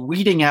basically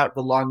weeding out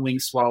the long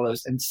winged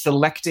swallows and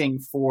selecting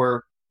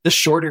for the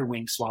shorter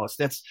winged swallows.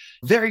 That's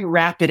very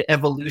rapid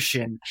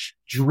evolution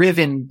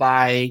driven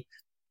by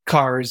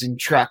cars and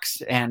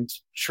trucks and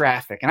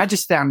traffic. And I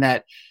just found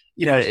that,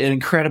 an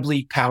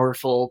incredibly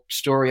powerful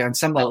story on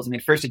some levels. I mean,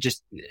 first, it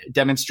just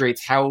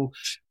demonstrates how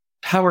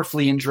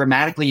powerfully and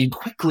dramatically and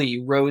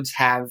quickly roads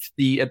have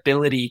the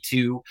ability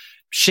to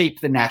shape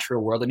the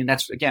natural world. I mean,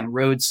 that's, again,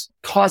 roads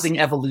causing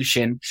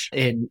evolution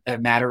in a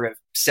matter of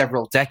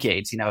several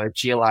decades, a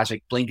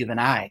geologic blink of an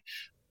eye.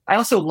 I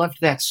also loved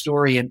that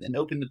story and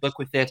opened the book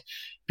with it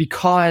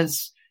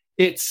because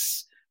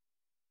it's,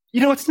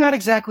 it's not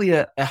exactly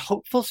a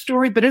hopeful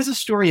story, but it is a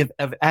story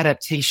of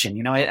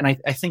adaptation, and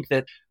I think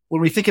that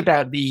when we think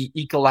about the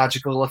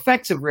ecological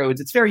effects of roads,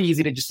 it's very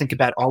easy to just think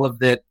about all of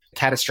the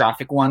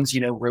catastrophic ones,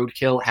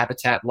 roadkill,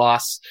 habitat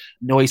loss,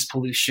 noise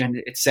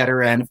pollution, et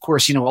cetera. And of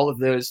course, all of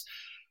those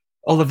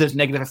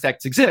negative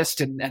effects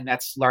exist. And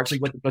that's largely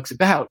what the book's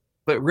about.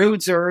 But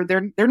roads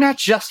they're not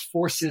just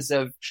forces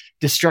of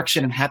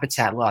destruction and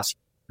habitat loss.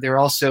 They're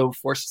also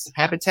forces of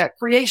habitat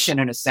creation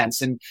in a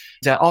sense. And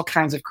all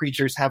kinds of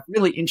creatures have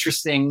really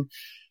interesting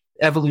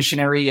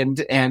evolutionary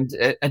and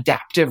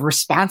adaptive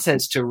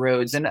responses to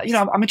roads. And,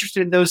 I'm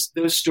interested in those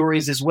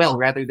stories as well,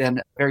 rather than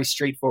a very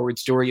straightforward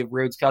story of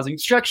roads causing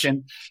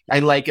destruction. I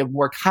like a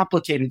more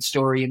complicated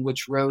story in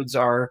which roads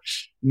are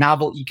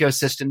novel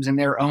ecosystems in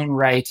their own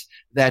right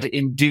that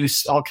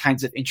induce all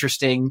kinds of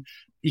interesting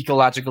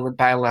ecological and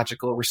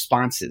biological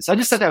responses. I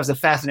just thought that was a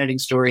fascinating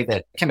story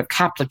that kind of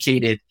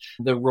complicated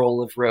the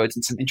role of roads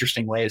in some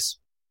interesting ways.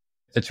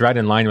 It's right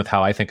in line with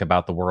how I think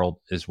about the world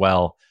as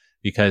well,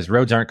 because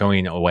roads aren't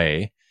going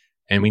away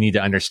and we need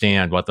to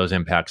understand what those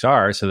impacts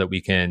are so that we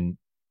can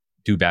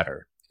do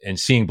better. And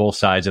seeing both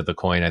sides of the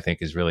coin, I think,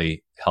 is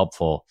really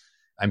helpful.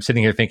 I'm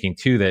sitting here thinking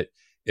too that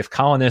if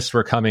colonists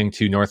were coming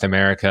to North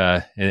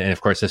America, and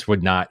of course this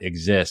would not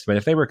exist, but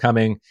if they were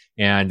coming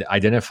and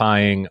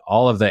identifying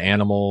all of the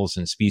animals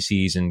and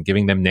species and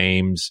giving them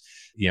names,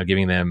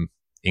 giving them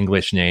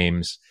English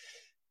names,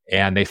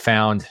 and they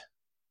found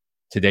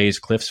today's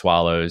cliff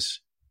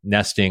swallows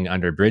nesting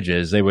under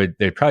bridges,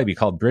 they'd probably be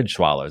called bridge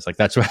swallows. Like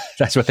that's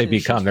what they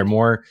become. They're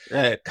more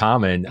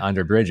common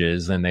under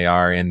bridges than they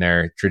are in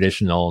their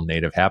traditional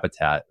native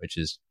habitat, which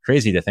is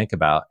crazy to think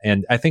about.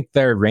 And I think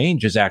their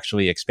range is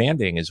actually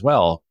expanding as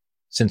well,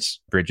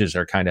 since bridges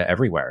are kind of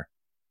everywhere.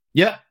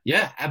 Yeah,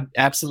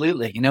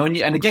 absolutely.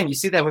 And again, you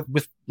see that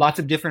with lots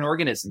of different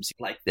organisms,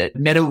 like the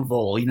meadow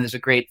vole. There's a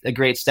great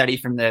study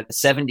from the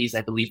 70s, I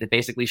believe, that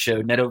basically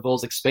showed meadow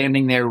voles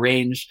expanding their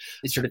range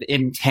sort of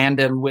in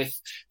tandem with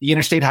the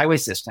interstate highway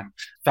system,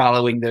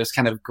 following those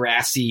kind of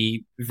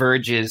grassy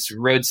verges,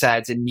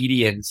 roadsides, and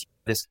medians,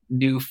 this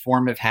new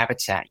form of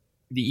habitat.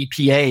 The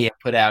EPA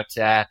put out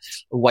a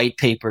white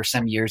paper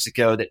some years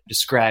ago that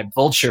described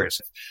vultures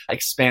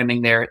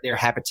expanding their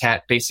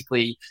habitat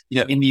basically,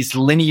 in these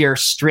linear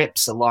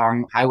strips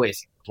along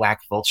highways, black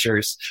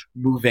vultures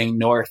moving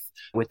north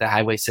with the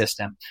highway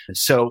system.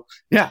 So,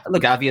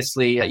 look,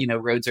 obviously,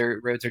 roads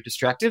are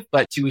destructive,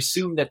 but to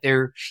assume that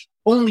they're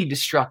only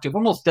destructive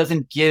almost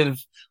doesn't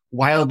give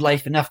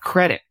wildlife enough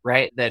credit,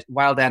 right? That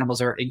wild animals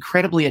are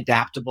incredibly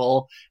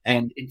adaptable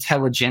and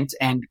intelligent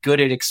and good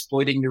at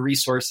exploiting the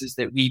resources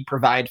that we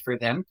provide for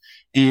them.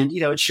 And,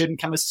 it shouldn't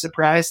come as a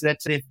surprise that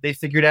they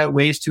figured out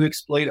ways to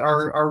exploit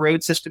our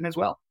road system as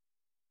well.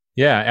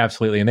 Yeah,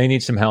 absolutely. And they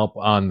need some help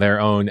on their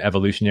own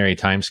evolutionary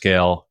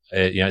timescale.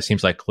 It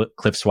seems like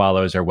cliff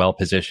swallows are well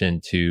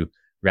positioned to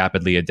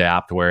rapidly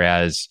adapt,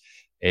 whereas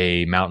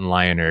a mountain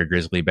lion or a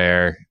grizzly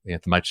bear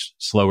with a much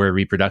slower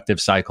reproductive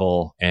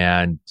cycle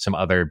and some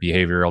other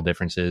behavioral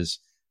differences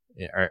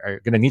are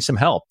going to need some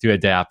help to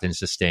adapt and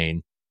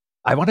sustain.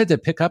 I wanted to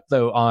pick up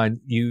though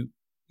on you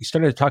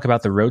started to talk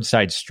about the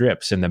roadside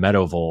strips and the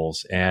meadow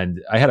voles.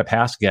 And I had a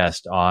past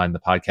guest on the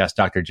podcast,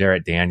 Dr.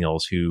 Jarrett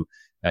Daniels, who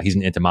he's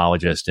an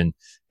entomologist and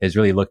has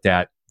really looked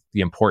at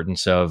the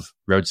importance of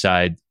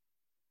roadside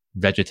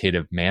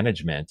vegetative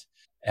management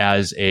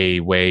as a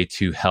way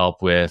to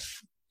help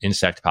with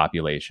insect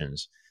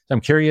populations. So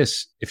I'm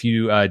curious if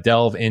you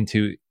delve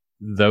into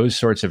those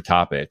sorts of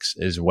topics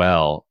as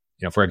well.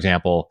 For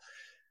example,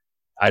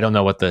 I don't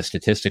know what the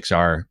statistics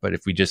are, but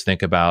if we just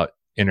think about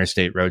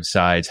interstate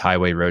roadsides,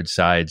 highway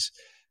roadsides,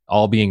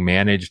 all being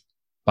managed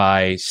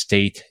by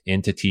state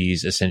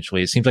entities,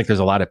 essentially, it seems like there's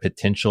a lot of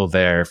potential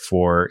there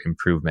for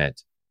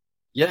improvement.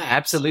 Yeah,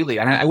 absolutely.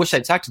 And I wish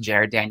I'd talked to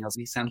Jared Daniels.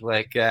 He sounds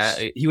like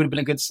he would have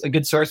been a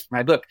good source for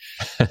my book.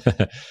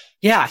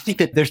 Yeah, I think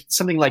that there's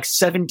something like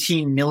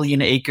 17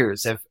 million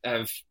acres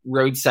of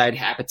roadside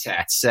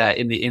habitats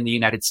in the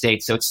United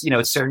States. So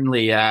it's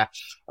certainly a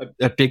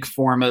big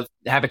form of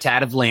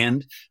habitat of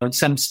land. In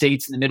some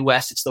states in the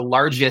Midwest, it's the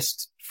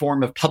largest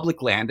form of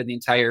public land in the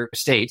entire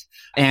state.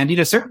 And,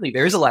 certainly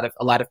there is a lot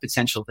of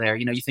potential there.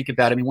 You think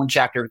about, one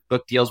chapter of the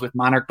book deals with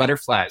monarch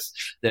butterflies,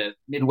 the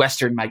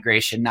Midwestern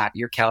migration, not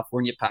your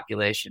California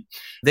population.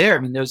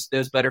 There,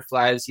 those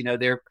butterflies,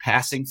 they're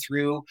passing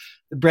through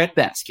the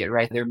breadbasket,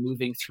 right? They're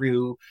moving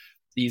through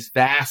these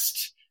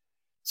vast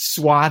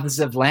swaths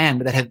of land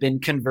that have been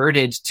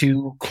converted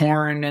to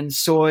corn and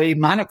soy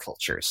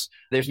monocultures.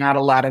 There's not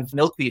a lot of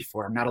milkweed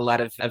for them, not a lot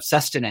of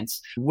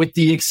sustenance, with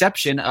the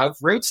exception of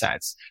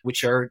roadsides,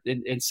 which are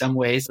in some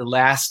ways the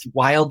last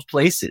wild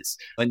places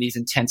in these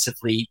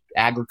intensively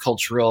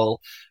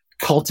agricultural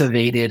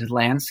cultivated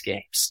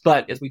landscapes.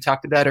 But as we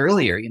talked about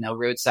earlier,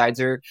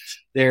 roadsides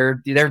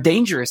they're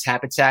dangerous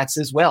habitats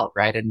as well,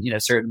 right? And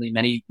certainly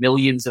many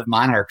millions of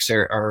monarchs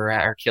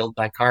are killed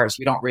by cars.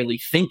 We don't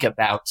really think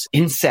about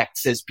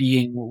insects as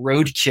being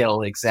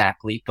roadkill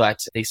exactly,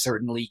 but they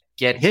certainly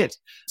get hit.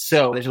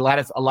 So there's a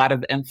lot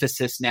of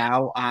emphasis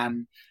now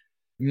on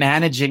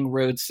managing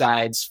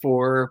roadsides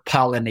for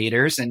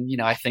pollinators. And,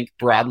 I think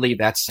broadly,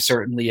 that's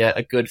certainly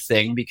a good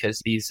thing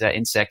because these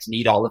insects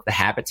need all of the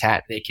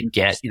habitat they can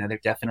get. They're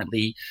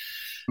definitely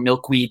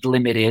milkweed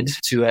limited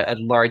to a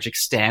large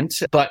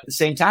extent. But at the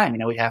same time,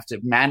 we have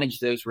to manage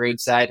those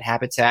roadside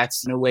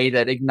habitats in a way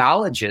that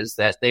acknowledges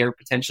that they are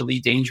potentially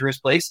dangerous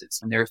places.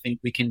 And there are things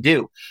we can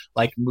do,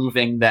 like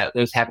moving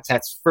those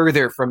habitats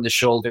further from the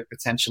shoulder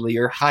potentially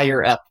or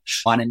higher up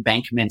on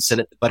embankments so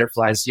that the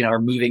butterflies, are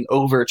moving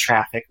over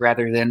traffic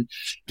rather than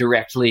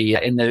directly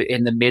in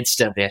the midst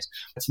of it.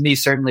 To me,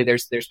 certainly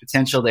there's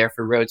potential there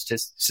for roads to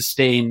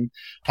sustain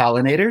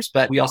pollinators,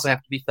 but we also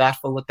have to be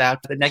thoughtful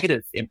about the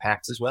negative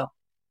impacts as well.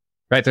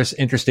 Right. There's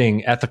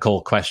interesting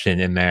ethical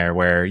question in there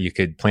where you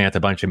could plant a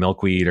bunch of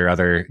milkweed or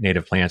other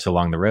native plants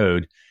along the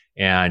road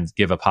and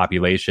give a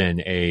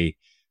population a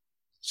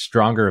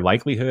stronger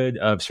likelihood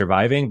of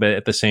surviving. But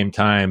at the same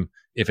time,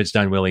 if it's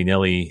done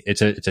willy-nilly,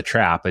 it's a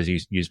trap, as you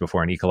used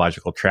before, an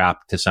ecological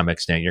trap to some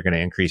extent. You're going to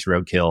increase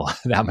roadkill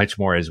that much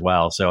more as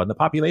well. So on the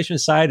population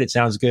side, it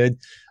sounds good.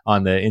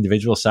 On the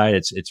individual side,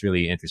 it's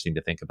really interesting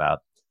to think about.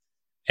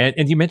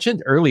 And you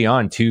mentioned early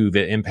on, too,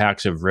 the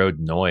impacts of road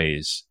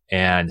noise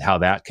and how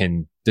that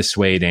can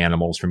dissuade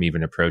animals from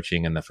even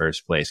approaching in the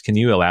first place. Can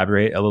you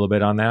elaborate a little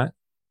bit on that?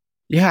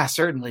 Yeah,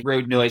 certainly.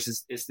 Road noise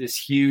is this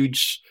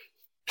huge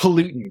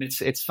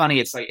pollutant. It's funny.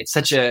 It's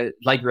such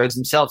like roads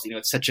themselves,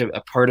 it's such a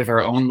part of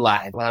our own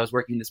life. While I was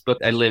working this book,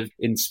 I lived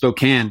in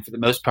Spokane for the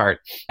most part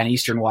in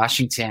Eastern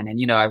Washington.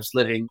 And, I was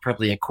living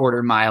probably a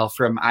quarter mile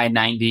from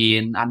I-90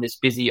 and on this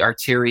busy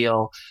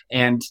arterial.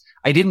 And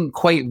I didn't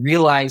quite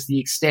realize the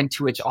extent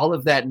to which all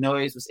of that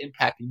noise was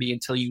impacting me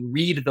until you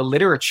read the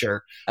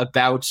literature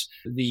about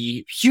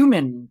the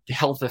human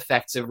health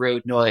effects of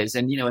road noise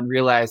and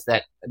realize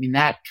that,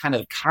 that kind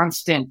of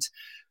constant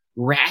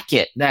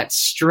racket, that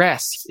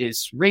stress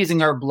is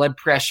raising our blood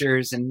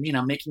pressures and,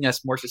 making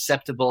us more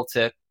susceptible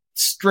to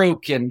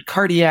stroke and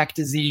cardiac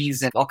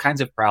disease and all kinds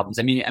of problems.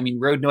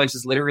 Road noise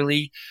is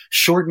literally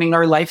shortening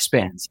our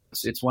lifespans.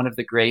 It's one of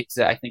the great,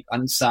 I think,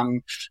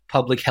 unsung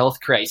public health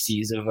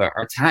crises of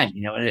our time.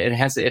 It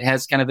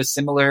has kind of a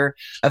similar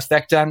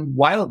effect on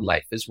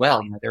wildlife as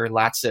well. There are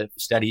lots of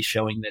studies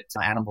showing that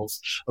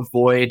animals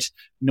avoid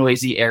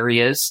noisy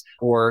areas,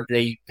 or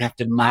they have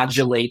to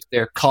modulate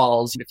their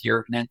calls if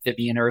you're an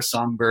amphibian or a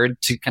songbird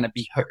to kind of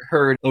be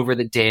heard over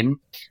the din.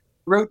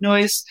 Road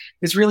noise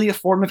is really a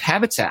form of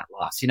habitat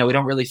loss. We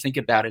don't really think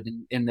about it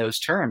in those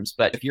terms,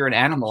 but if you're an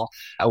animal,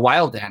 a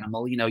wild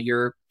animal,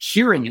 your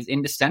hearing is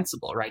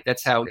indispensable, right?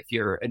 That's how, if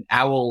you're an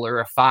owl or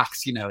a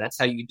fox, that's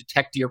how you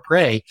detect your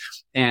prey.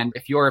 And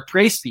if you're a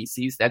prey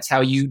species, that's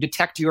how you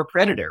detect your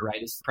predator,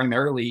 right? It's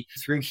primarily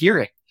through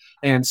hearing.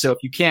 And so if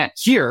you can't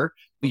hear,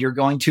 you're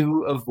going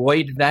to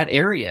avoid that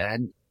area.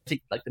 And I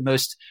think like the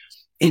most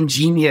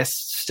ingenious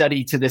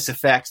study to this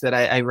effect that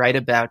I write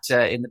about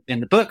in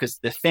the book is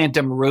the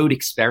Phantom Road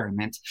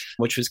experiment,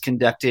 which was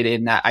conducted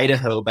in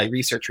Idaho by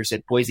researchers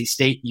at Boise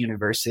State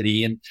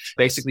University. And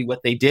basically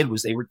what they did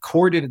was they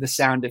recorded the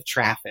sound of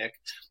traffic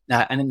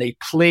and then they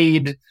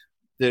played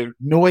the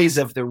noise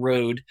of the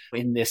road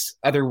in this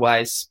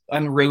otherwise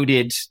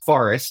unroaded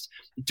forest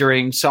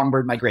during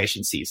songbird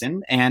migration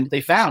season. And they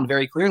found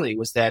very clearly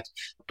was that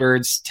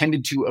birds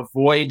tended to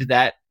avoid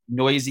that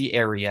noisy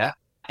area.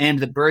 And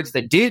the birds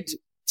that did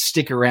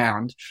stick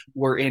around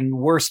were in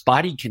worse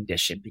body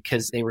condition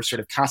because they were sort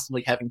of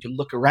constantly having to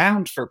look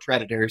around for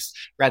predators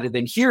rather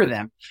than hear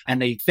them.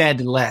 And they fed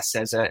less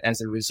as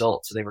a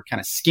result. So they were kind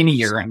of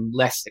skinnier and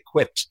less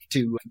equipped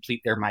to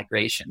complete their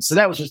migration. So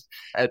that was just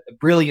a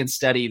brilliant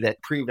study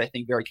that proved, I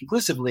think, very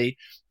conclusively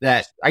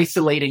that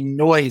isolating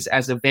noise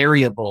as a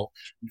variable,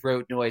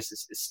 road noise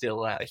is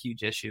still a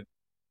huge issue.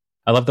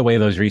 I love the way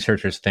those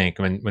researchers think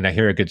when I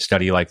hear a good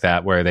study like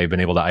that, where they've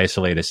been able to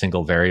isolate a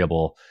single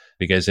variable,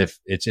 because if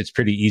it's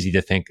pretty easy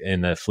to think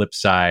in the flip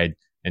side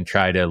and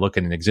try to look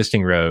at an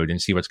existing road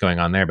and see what's going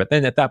on there. But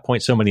then at that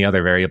point, so many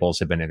other variables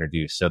have been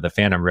introduced. So the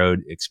Phantom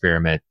Road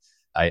experiment,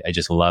 I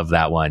just love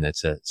that one.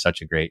 It's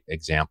such a great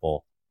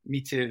example.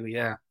 Me too.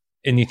 Yeah.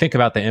 And you think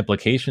about the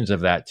implications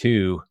of that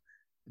too.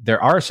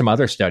 There are some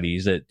other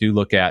studies that do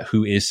look at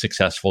who is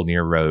successful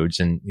near roads.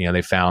 And,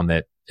 they found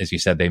that, as you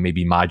said, they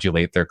maybe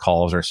modulate their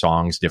calls or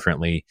songs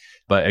differently.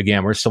 But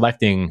again, we're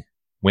selecting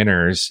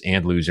winners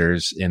and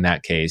losers in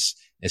that case,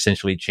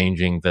 essentially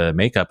changing the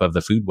makeup of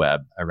the food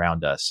web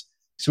around us.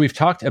 So we've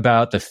talked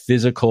about the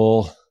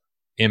physical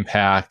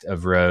impact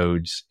of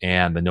roads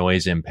and the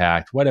noise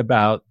impact. What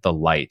about the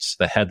lights,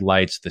 the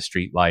headlights, the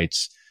street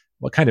lights?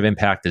 What kind of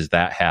impact does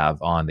that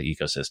have on the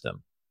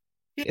ecosystem?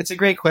 It's a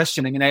great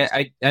question. I mean,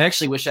 I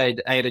actually wish I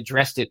had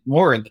addressed it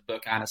more in the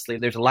book, honestly.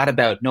 There's a lot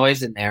about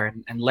noise in there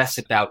and less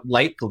about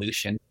light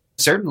pollution.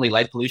 Certainly,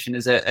 light pollution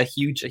is a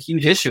huge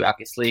issue,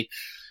 obviously,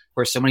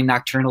 for so many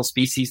nocturnal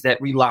species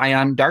that rely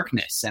on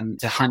darkness and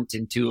to hunt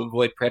and to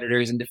avoid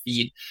predators and to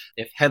feed.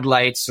 If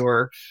headlights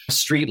or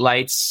street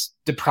lights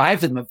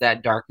deprive them of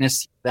that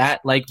darkness,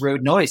 that, like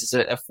road noise, is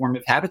a form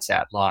of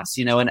habitat loss,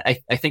 and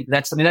I think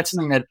that's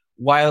something that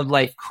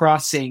wildlife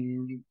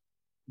crossing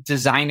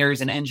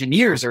designers and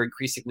engineers are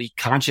increasingly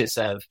conscious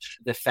of,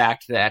 the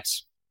fact that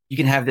you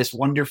can have this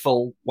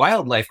wonderful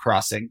wildlife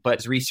crossing, but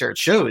as research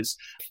shows,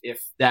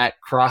 if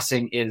that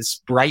crossing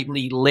is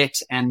brightly lit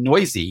and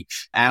noisy,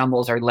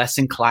 animals are less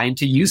inclined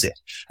to use it.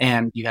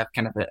 And you have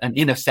kind of an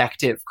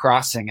ineffective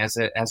crossing as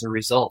a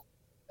result.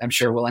 I'm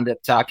sure we'll end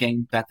up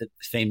talking about the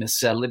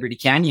famous Liberty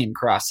Canyon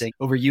crossing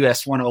over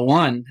US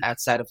 101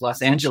 outside of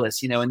Los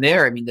Angeles. And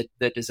there, I mean,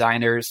 the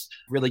designers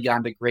really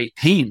gone to great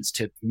pains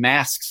to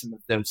mask some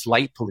of those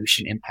light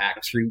pollution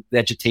impacts through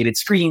vegetated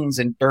screens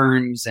and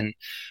burns and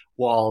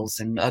walls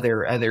and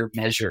other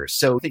measures.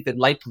 So I think that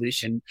light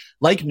pollution,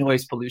 like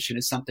noise pollution,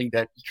 is something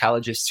that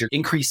ecologists are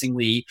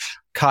increasingly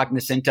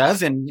cognizant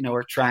of and,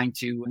 are trying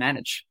to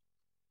manage.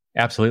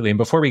 Absolutely. And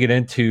before we get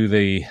into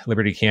the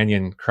Liberty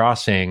Canyon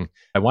crossing,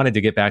 I wanted to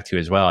get back to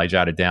as well. I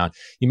jotted down.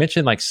 You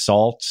mentioned like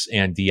salts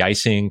and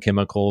de-icing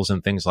chemicals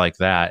and things like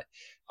that.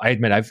 I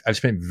admit I've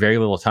spent very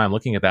little time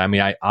looking at that. I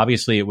mean,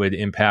 obviously it would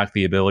impact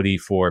the ability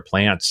for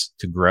plants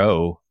to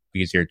grow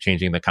because you're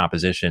changing the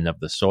composition of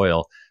the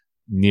soil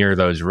near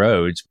those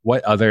roads.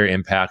 What other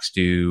impacts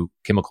do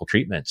chemical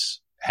treatments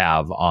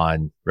have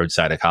on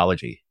roadside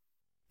ecology?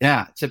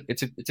 Yeah,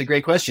 it's a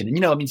great question.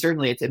 And,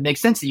 certainly it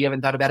makes sense that you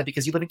haven't thought about it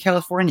because you live in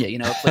California,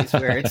 a place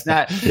where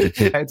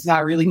it's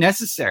not really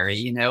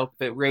necessary,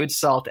 but road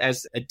salt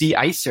as a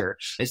de-icer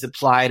is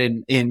applied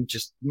in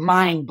just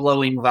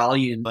mind-blowing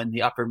volume in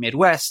the upper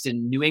Midwest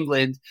and New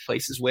England,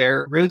 places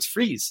where roads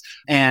freeze.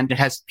 And it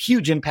has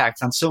huge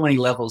impacts on so many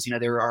levels.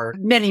 There are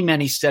many,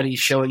 many studies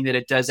showing that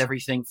it does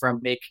everything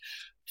from make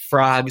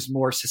frogs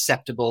more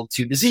susceptible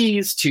to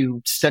disease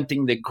to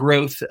stunting the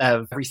growth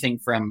of everything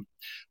from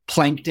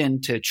plankton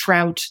to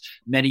trout.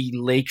 Many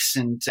lakes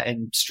and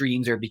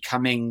streams are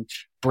becoming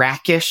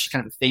brackish,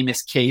 kind of a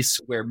famous case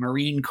where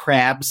marine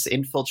crabs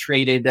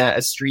infiltrated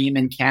a stream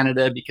in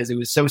Canada because it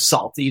was so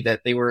salty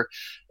that they were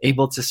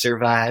able to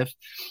survive.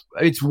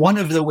 It's one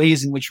of the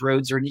ways in which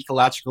roads are an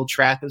ecological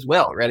trap as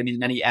well, right? I mean,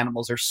 many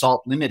animals are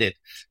salt limited.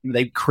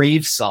 They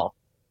crave salt.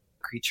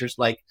 Creatures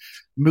like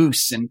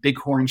moose and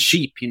bighorn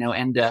sheep,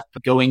 end up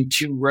going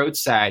to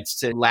roadsides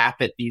to lap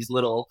at these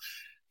little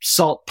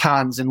salt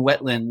ponds and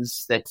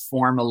wetlands that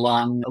form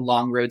along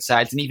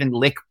roadsides and even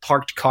lick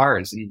parked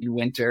cars in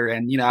winter.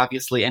 And,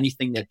 obviously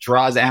anything that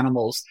draws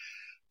animals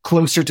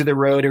closer to the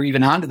road or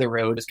even onto the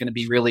road is going to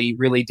be really,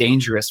 really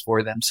dangerous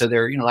for them. So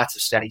there are, lots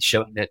of studies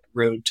showing that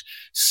road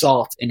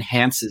salt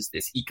enhances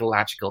this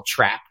ecological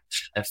trap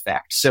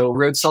effect. So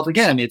road salt,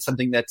 again, I mean, it's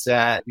something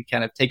that we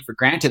kind of take for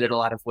granted in a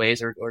lot of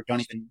ways or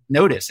don't even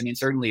notice. I mean,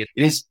 certainly it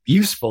is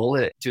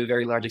useful to a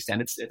very large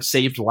extent. It's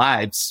saved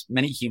lives,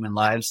 many human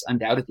lives,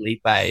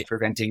 undoubtedly, by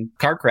preventing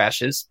car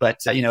crashes. But,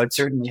 it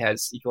certainly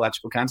has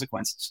ecological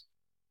consequences.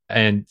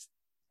 And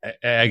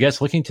I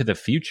guess looking to the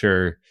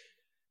future,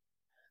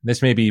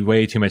 This may be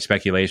way too much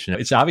speculation.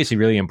 It's obviously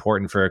really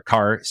important for a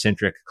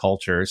car-centric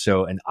culture.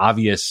 So an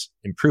obvious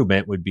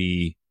improvement would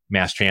be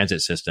mass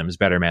transit systems,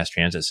 better mass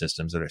transit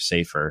systems that are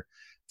safer.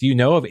 Do you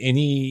know of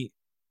any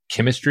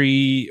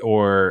chemistry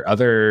or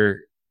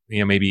other,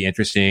 maybe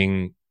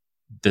interesting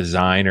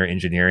design or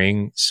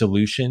engineering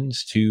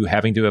solutions to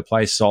having to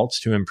apply salts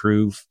to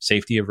improve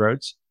safety of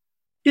roads?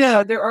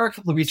 Yeah, there are a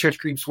couple of research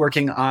groups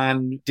working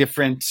on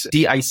different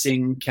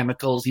de-icing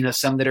chemicals,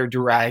 some that are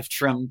derived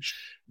from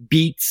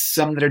beets,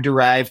 some that are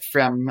derived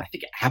from, I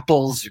think,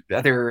 apples, or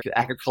other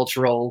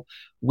agricultural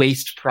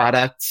waste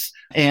products.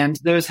 And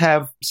those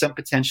have some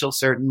potential,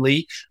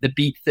 certainly. The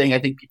beet thing, I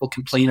think people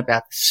complain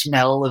about the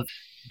smell of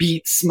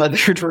beet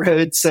smothered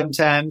roads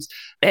sometimes.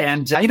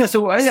 And,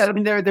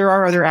 there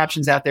are other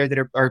options out there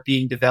that are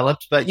being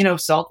developed. But,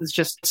 salt is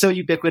just so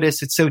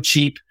ubiquitous. It's so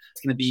cheap.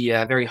 It's going to be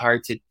very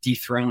hard to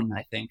dethrone,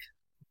 I think.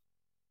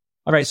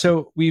 All right.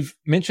 So we've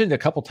mentioned a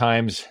couple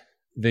times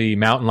the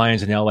mountain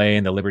lions in LA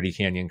and the Liberty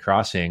Canyon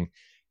crossing.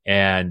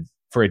 And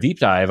for a deep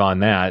dive on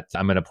that,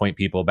 I'm going to point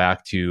people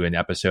back to an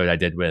episode I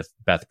did with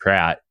Beth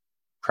Pratt,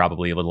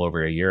 probably a little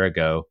over a year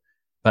ago.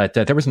 But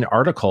there was an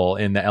article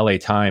in the LA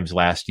Times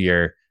last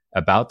year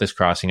about this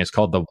crossing. It's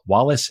called the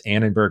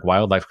Wallace-Annenberg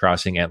Wildlife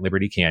Crossing at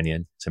Liberty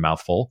Canyon. It's a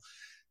mouthful.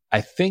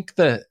 I think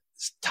the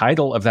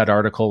title of that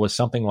article was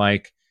something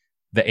like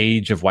The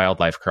Age of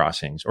Wildlife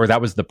Crossings, or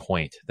that was the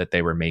point that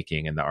they were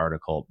making in the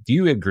article. Do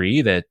you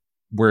agree that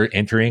we're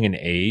entering an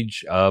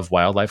age of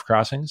wildlife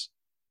crossings?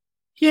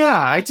 Yeah,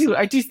 I do.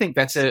 I do think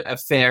that's a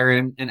fair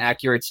and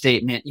accurate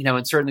statement,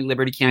 and certainly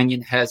Liberty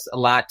Canyon has a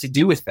lot to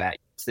do with that.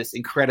 It's this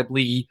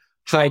incredibly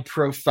high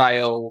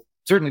profile,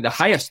 certainly the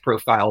highest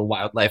profile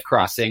wildlife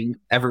crossing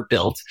ever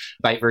built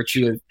by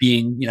virtue of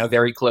being,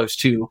 very close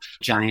to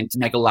giant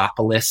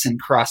megalopolis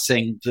and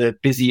crossing the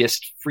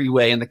busiest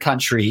freeway in the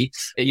country.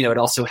 It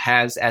also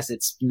has as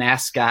its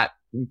mascot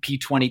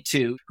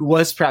P-22, who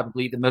was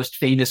probably the most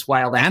famous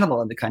wild animal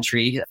in the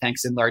country,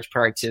 thanks in large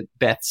part to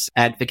Beth's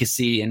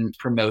advocacy and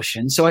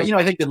promotion. So,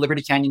 I think that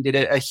Liberty Canyon did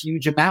a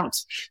huge amount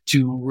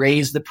to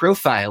raise the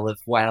profile of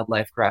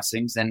wildlife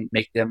crossings and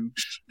make them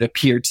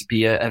appear to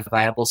be a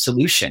viable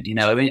solution.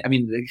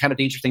 The kind of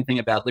the interesting thing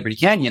about Liberty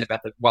Canyon,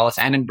 about the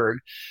Wallace-Annenberg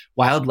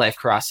wildlife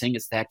crossing,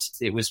 is that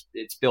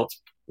it's built,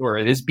 or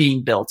it is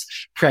being built,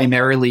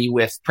 primarily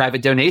with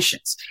private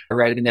donations,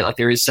 right?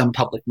 There is some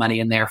public money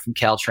in there from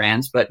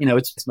Caltrans, but,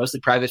 it's mostly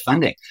private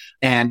funding.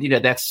 And,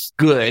 that's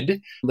good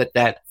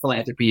that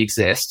philanthropy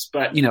exists.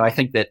 But, I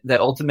think that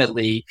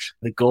ultimately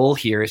the goal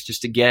here is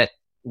just to get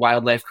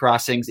wildlife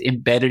crossings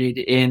embedded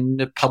in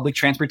the public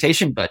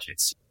transportation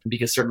budgets,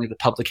 because certainly the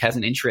public has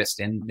an interest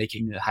in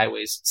making the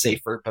highways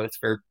safer, both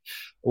for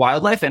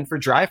wildlife and for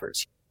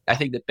drivers. I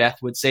think that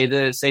Beth would say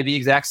the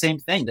exact same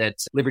thing, that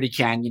Liberty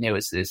Canyon,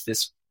 is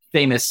this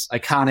famous,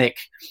 iconic,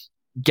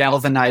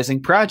 galvanizing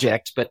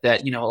project, but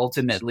that,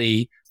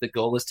 ultimately the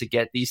goal is to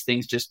get these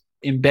things just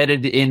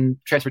embedded in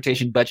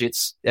transportation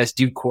budgets as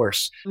due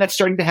course. And that's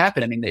starting to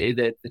happen.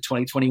 The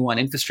 2021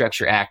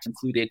 Infrastructure Act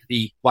included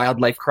the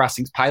Wildlife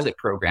Crossings Pilot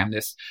Program,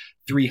 this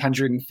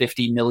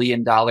 $350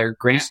 million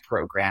grant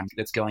program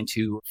that's going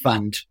to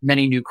fund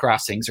many new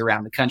crossings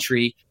around the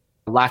country.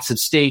 Lots of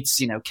states,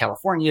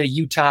 California,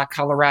 Utah,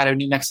 Colorado,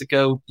 New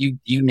Mexico, you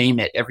name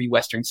it. Every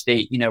Western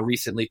state,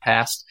 recently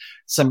passed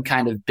some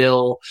kind of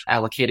bill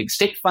allocating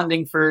state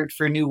funding for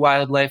new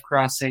wildlife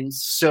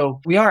crossings.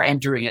 So we are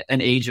entering an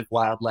age of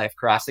wildlife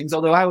crossings,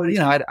 although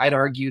I'd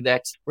argue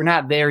that we're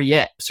not there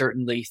yet.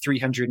 Certainly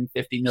 $350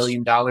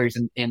 million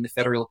in the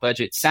federal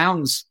budget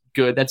sounds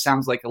good. That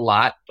sounds like a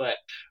lot, but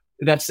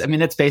that's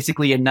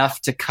basically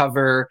enough to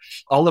cover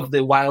all of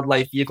the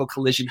wildlife vehicle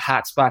collision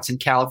hotspots in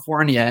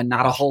California and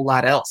not a whole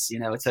lot else.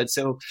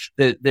 So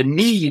the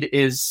need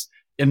is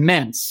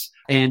immense,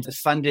 and the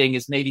funding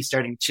is maybe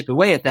starting to chip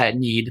away at that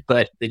need,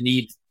 but the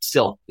need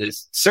still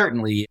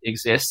certainly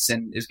exists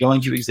and is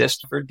going to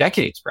exist for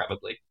decades,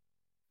 probably.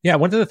 Yeah.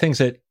 One of the things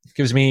that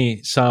gives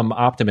me some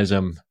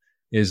optimism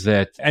is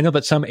that I know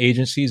that some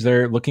agencies,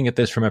 they're looking at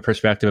this from a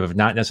perspective of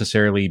not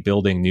necessarily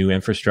building new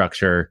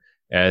infrastructure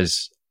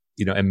as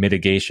a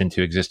mitigation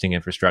to existing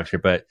infrastructure,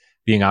 but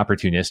being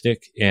opportunistic.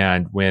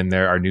 And when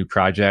there are new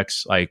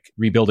projects like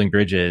rebuilding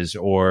bridges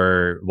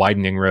or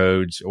widening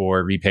roads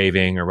or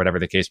repaving or whatever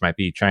the case might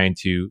be, trying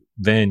to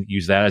then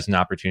use that as an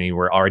opportunity.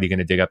 We're already going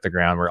to dig up the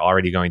ground. We're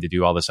already going to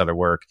do all this other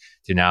work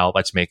to now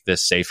let's make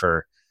this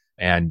safer.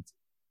 And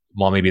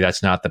while maybe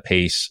that's not the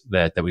pace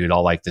that we would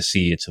all like to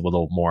see, it's a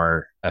little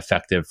more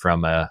effective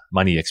from a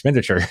money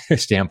expenditure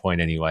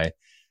standpoint anyway.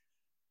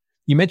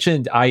 You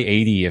mentioned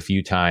I-80 a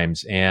few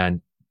times,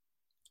 and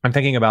I'm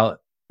thinking about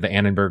the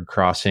Annenberg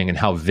crossing and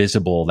how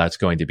visible that's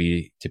going to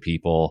be to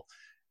people.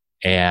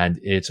 And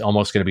it's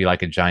almost going to be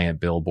like a giant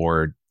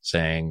billboard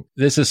saying,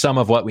 this is some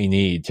of what we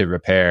need to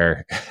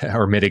repair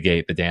or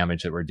mitigate the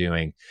damage that we're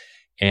doing.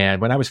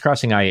 And when I was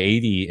crossing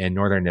I-80 in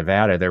northern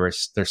Nevada,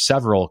 there's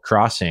several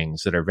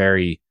crossings that are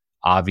very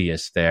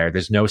obvious there.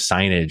 There's no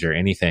signage or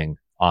anything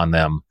on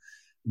them,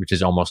 which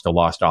is almost a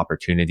lost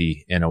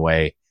opportunity in a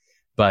way.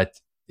 But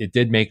it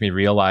did make me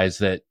realize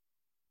that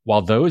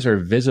while those are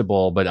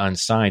visible but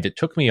unsigned, it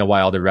took me a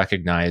while to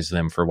recognize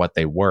them for what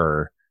they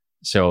were.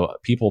 So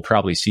people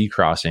probably see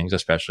crossings,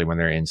 especially when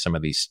they're in some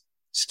of these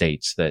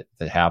states that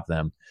have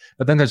them.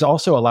 But then there's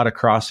also a lot of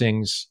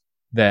crossings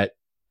that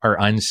are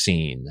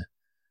unseen,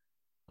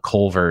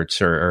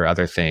 culverts or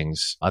other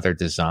things, other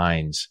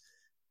designs.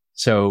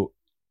 So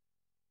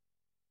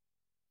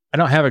I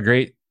don't have a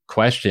great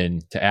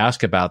question to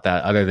ask about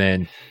that other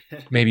than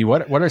maybe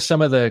what are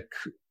some of the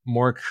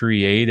more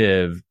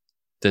creative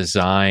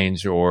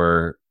designs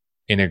or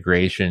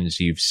integrations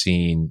you've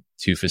seen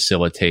to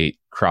facilitate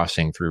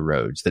crossing through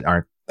roads that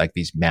aren't like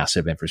these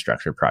massive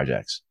infrastructure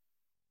projects?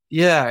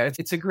 Yeah,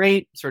 it's a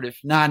great sort of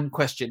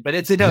non-question, but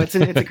it's a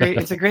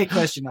great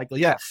question, Michael.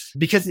 Yeah,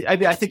 because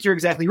I think you're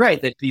exactly right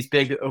that these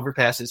big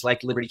overpasses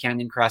like Liberty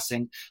Canyon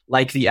Crossing,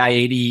 like the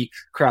I-80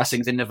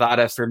 crossings in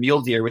Nevada for mule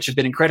deer, which have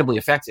been incredibly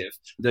effective.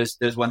 Those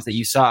ones that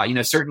you saw,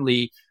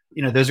 certainly,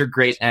 those are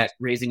great at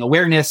raising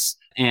awareness.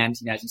 And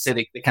as you say,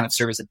 they kind of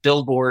serve as a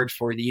billboard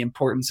for the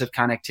importance of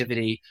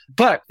connectivity,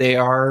 but they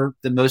are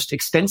the most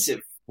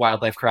expensive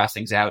wildlife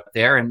crossings out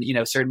there. And,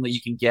 certainly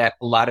you can get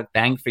a lot of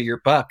bang for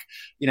your buck,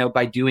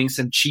 by doing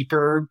some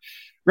cheaper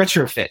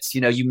retrofits.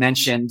 You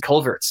mentioned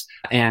culverts,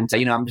 and,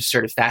 I'm just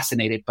sort of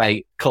fascinated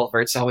by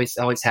culverts,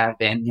 always have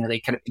been. They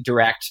kind of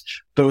interact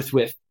both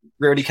with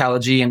road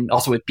ecology and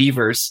also with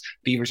beavers.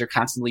 Beavers are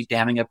constantly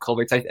damming up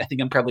culverts. I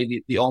think I'm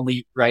probably the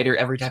only writer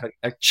ever to have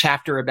a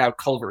chapter about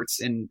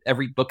culverts in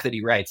every book that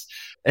he writes.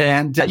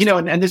 And,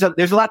 and there's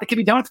a lot that can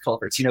be done with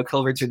culverts.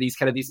 Culverts are these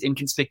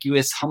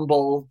inconspicuous,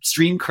 humble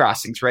stream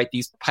crossings, right?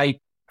 These pipe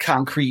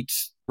concrete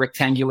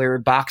rectangular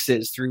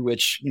boxes through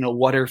which,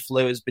 water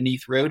flows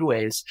beneath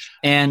roadways.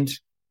 And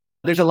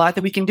there's a lot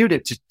that we can do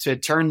to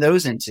turn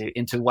those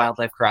into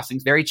wildlife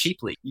crossings very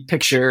cheaply. You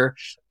picture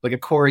like a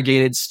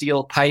corrugated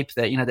steel pipe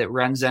that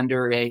runs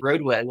under a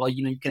roadway. Well,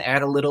 you can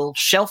add a little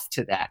shelf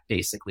to that,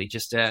 basically,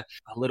 just a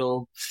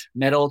little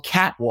metal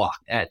catwalk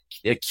that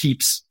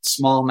keeps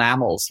small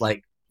mammals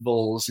like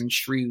voles and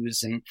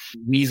shrews and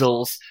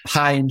weasels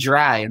high and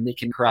dry, and they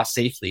can cross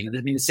safely.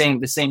 I mean,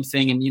 the same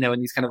thing in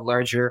these kind of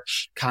larger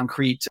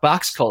concrete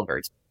box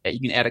culverts. You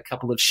can add a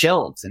couple of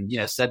shelves and,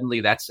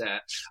 suddenly that's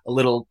a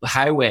little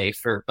highway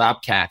for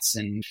bobcats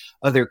and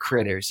other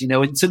critters,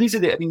 and so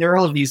there are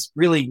all of these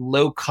really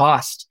low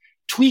cost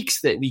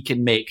tweaks that we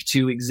can make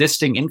to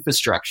existing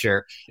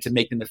infrastructure to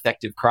make them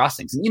effective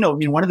crossings.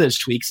 And, one of those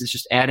tweaks is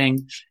just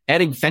adding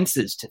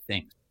fences to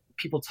things.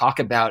 People talk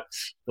about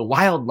the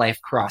wildlife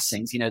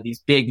crossings, these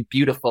big,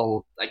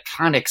 beautiful,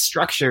 iconic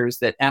structures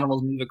that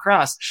animals move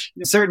across.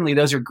 Certainly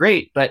those are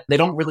great, but they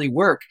don't really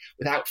work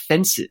without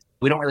fences.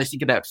 We don't really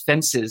think about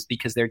fences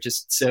because they're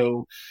just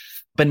so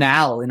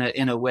banal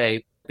in a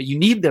way. But you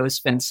need those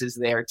fences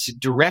there to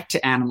direct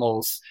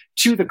animals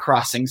to the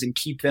crossings and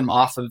keep them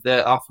off of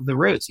the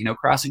roads.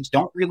 Crossings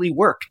don't really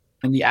work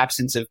in the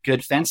absence of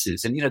good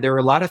fences. And, there are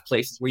a lot of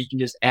places where you can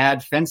just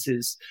add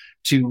fences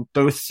to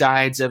both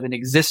sides of an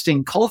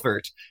existing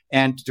culvert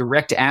and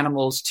direct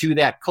animals to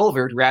that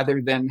culvert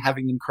rather than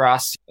having them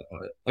cross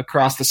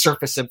across the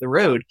surface of the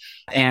road.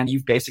 And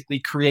you've basically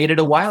created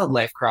a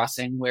wildlife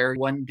crossing where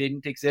one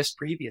didn't exist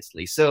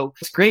previously. So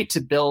it's great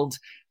to build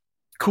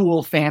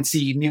cool,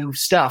 fancy new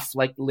stuff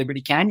like the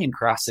Liberty Canyon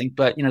crossing.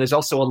 But, there's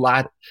also a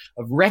lot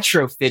of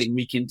retrofitting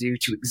we can do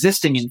to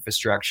existing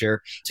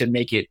infrastructure to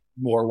make it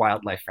more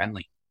wildlife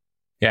friendly.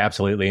 Yeah,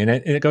 absolutely. And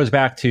it goes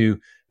back to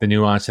the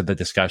nuance of the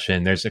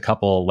discussion. There's a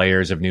couple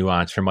layers of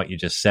nuance from what you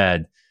just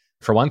said.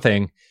 For one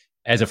thing,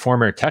 as a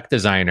former tech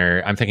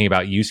designer, I'm thinking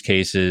about use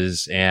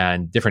cases,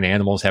 and different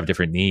animals have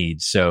different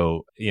needs.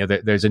 So,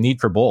 there's a need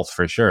for both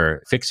for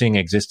sure. Fixing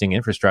existing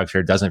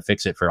infrastructure doesn't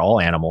fix it for all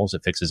animals.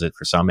 It fixes it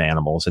for some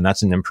animals, and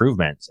that's an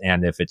improvement.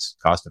 And if it's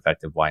cost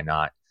effective, why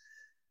not?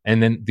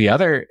 And then the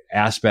other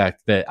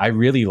aspect that I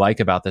really like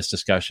about this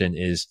discussion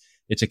is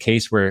it's a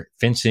case where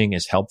fencing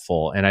is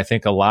helpful. And I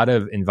think a lot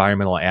of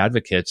environmental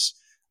advocates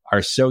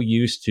are so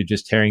used to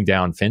just tearing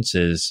down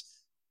fences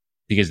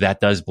because that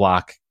does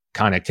block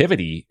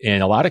connectivity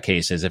in a lot of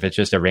cases. If it's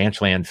just a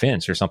ranch land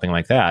fence or something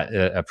like that,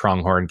 a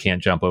pronghorn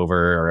can't jump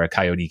over or a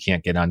coyote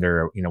can't get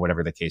under,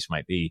 whatever the case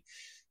might be.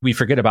 We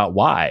forget about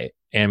why,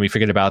 and we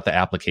forget about the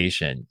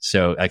application.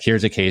 So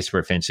here's a case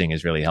where fencing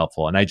is really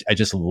helpful. And I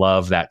just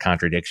love that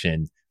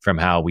contradiction from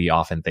how we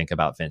often think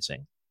about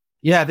fencing.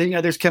 Yeah,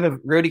 there's kind of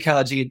road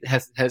ecology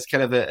has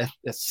kind of a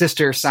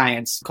sister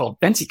science called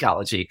fence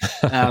ecology,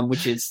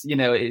 which is,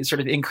 is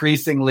sort of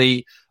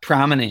increasingly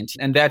prominent.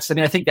 And I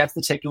think that's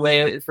the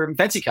takeaway from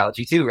fence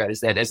ecology too, right? Is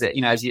that,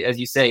 as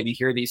you say, we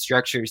hear these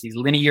structures, these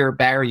linear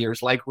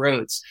barriers like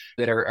roads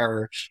that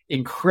are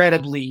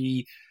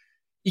incredibly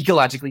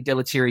ecologically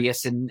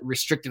deleterious and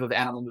restrictive of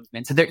animal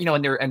movements. And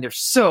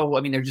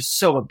they're just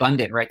so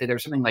abundant, right? That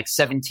there's something like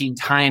 17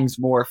 times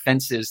more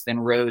fences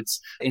than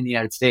roads in the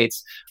United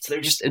States. So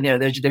they're just,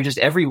 they're just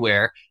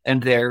everywhere,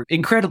 and they're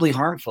incredibly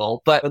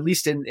harmful. But at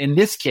least in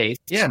this case,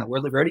 in the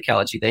world of road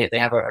ecology, they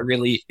have a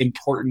really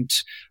important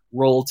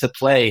role to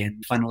play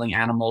in funneling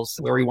animals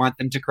where we want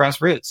them to cross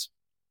roads.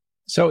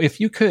 So if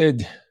you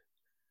could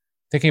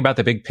Thinking about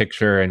the big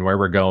picture and where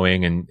we're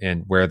going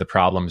and where the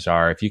problems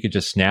are, if you could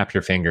just snap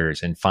your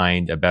fingers and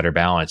find a better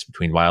balance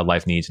between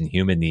wildlife needs and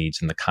human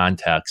needs in the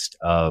context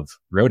of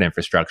road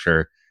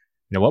infrastructure,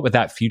 what would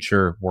that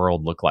future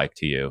world look like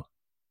to you?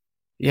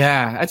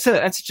 Yeah, that's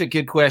such a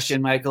good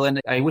question, Michael.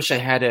 And I wish I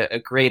had a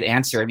great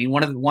answer. I mean,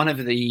 one of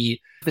the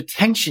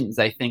tensions,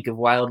 I think, of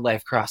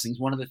wildlife crossings,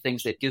 one of the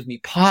things that gives me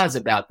pause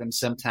about them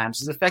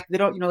sometimes is the fact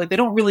that they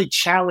don't really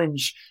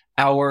challenge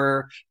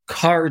our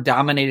car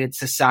dominated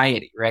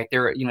society, right?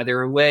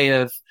 They're a way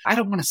of, I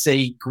don't want to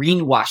say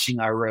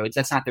greenwashing our roads.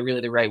 That's not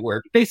really the right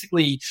word.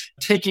 Basically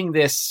taking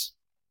this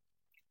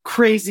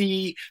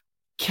crazy,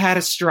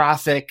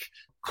 catastrophic,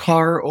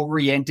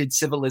 car-oriented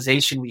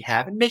civilization we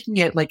have and making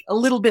it like a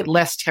little bit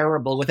less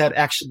terrible without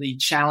actually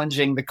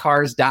challenging the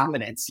car's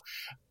dominance.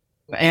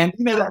 And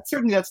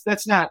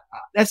that's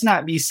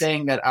not me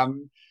saying that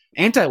I'm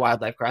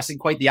anti-wildlife crossing,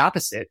 quite the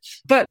opposite.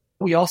 But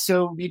we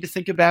also need to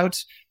think about,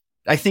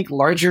 I think,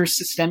 larger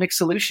systemic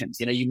solutions.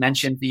 You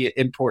mentioned the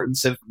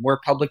importance of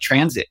more public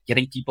transit,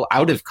 getting people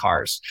out of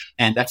cars.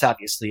 And that's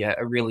obviously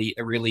a really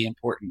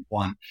important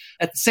one.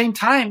 At the same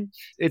time,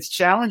 it's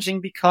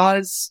challenging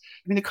because,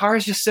 the car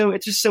is just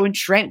so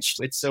entrenched.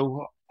 It's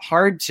so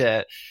hard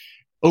to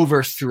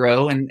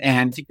overthrow. And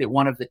I think that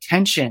one of the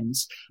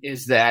tensions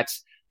is that,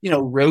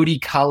 road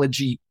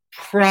ecology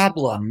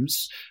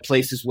problems,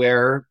 places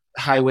where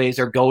highways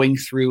are going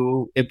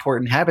through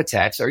important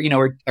habitats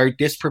are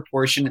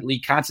disproportionately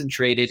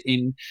concentrated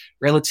in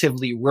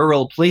relatively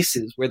rural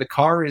places where the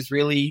car is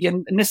really a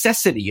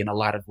necessity in a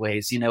lot of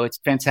ways. It's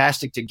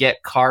fantastic to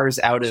get cars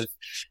out of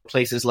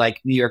places like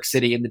New York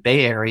City and the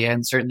Bay Area,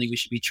 and certainly we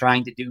should be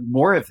trying to do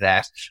more of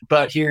that.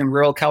 But here in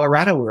rural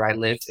Colorado where I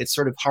live, it's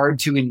sort of hard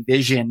to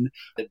envision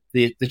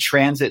the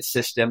transit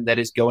system that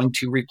is going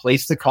to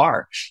replace the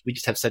car. We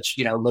just have such,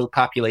 low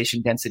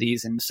population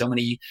densities and so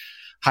many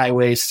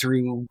highways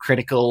through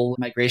critical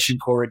migration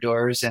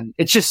corridors. And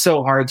it's just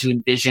so hard to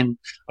envision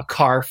a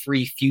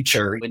car-free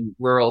future in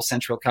rural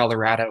central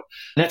Colorado.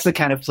 And that's the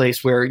kind of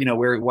place where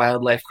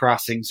wildlife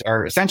crossings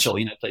are essential,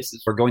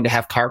 places we're going to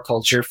have car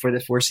culture for the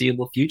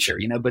foreseeable future,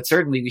 but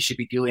certainly we should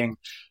be doing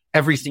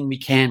everything we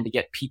can to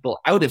get people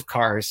out of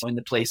cars in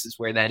the places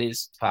where that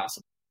is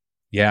possible.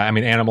 Yeah.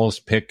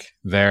 Animals pick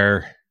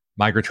their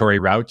migratory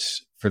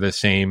routes for the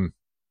same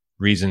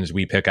reasons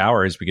we pick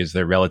ours, because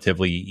they're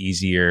relatively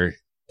easier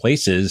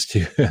places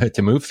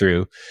to move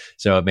through.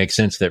 So it makes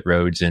sense that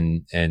roads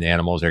and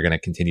animals are going to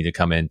continue to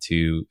come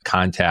into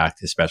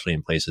contact, especially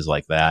in places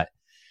like that.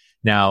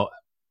 Now,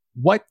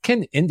 what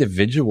can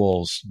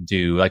individuals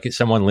do, like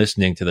someone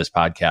listening to this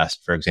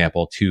podcast, for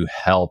example, to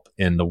help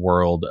in the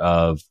world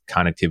of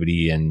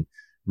connectivity and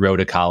road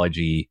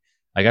ecology?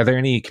 Like, are there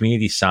any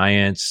community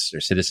science or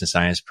citizen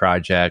science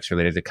projects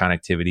related to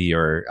connectivity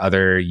or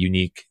other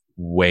unique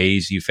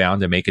ways you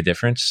found to make a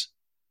difference?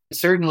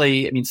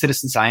 Certainly,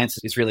 citizen science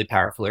is really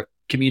powerful, or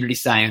community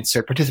science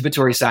or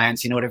participatory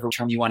science, whatever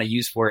term you want to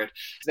use for it.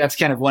 That's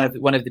kind of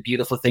one of the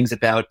beautiful things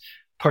about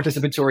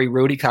participatory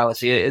road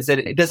ecology is that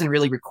it doesn't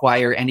really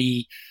require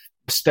any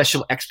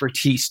special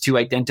expertise to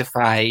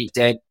identify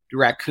dead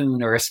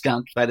raccoon or a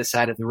skunk by the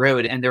side of the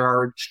road. And there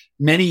are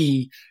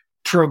many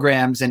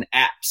programs and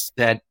apps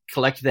that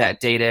collect that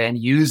data and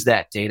use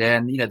that data.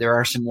 And, there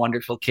are some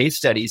wonderful case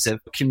studies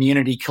of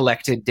community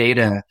collected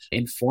data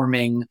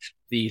informing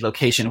the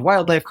location of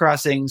wildlife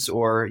crossings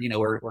or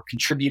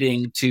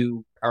contributing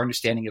to our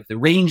understanding of the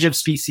range of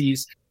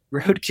species.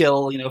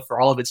 Roadkill, for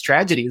all of its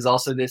tragedy, is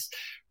also this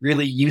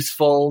really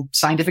useful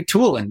scientific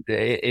tool. And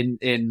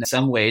in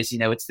some ways,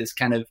 it's this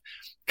kind of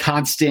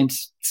constant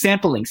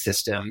sampling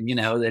system,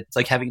 that's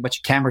like having a bunch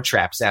of camera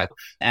traps out.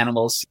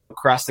 Animals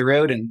cross the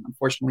road and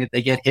unfortunately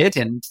they get hit,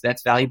 and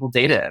that's valuable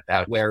data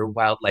about where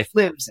wildlife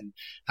lives and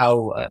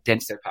how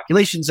dense their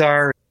populations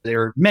are.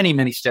 There are many,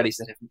 many studies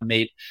that have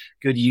made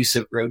good use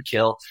of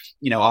roadkill,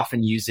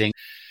 often using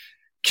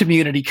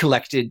community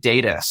collected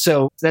data.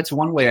 So that's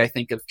one way I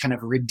think of kind of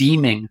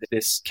redeeming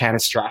this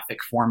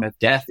catastrophic form of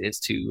death, is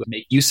to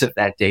make use of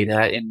that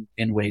data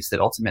in ways that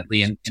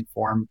ultimately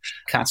inform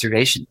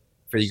conservation.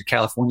 For your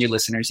California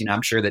listeners,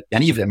 I'm sure that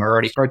many of them are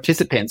already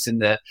participants in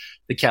the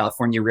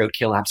California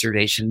roadkill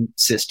observation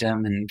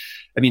system. And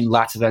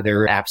lots of other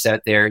apps out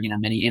there,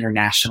 many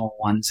international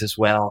ones as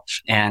well.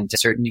 And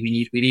certainly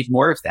we need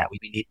more of that. We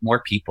need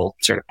more people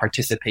sort of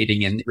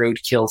participating in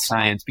roadkill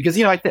science, because,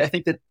 I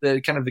think that the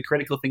kind of the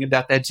critical thing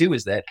about that too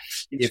is that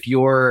if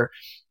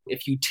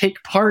you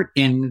take part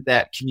in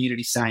that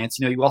community science,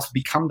 you also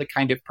become the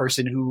kind of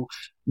person who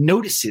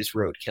notices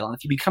roadkill. And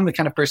if you become the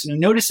kind of person who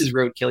notices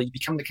roadkill, you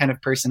become the kind of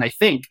person, I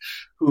think,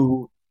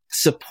 who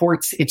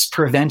supports its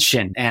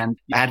prevention and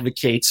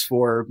advocates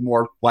for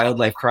more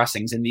wildlife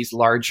crossings and these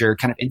larger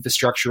kind of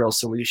infrastructural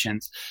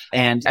solutions.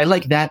 And I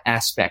like that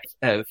aspect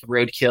of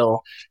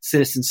roadkill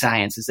citizen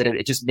science, is that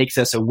it just makes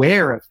us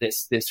aware of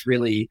this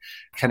really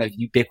kind of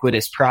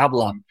ubiquitous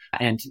problem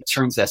and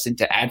turns us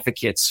into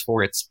advocates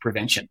for its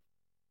prevention.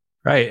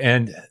 Right.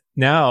 And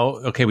now,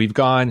 okay, we've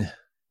gone, at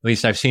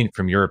least I've seen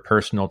from your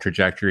personal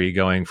trajectory,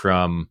 going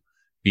from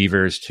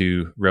beavers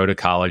to road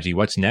ecology.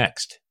 What's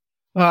next?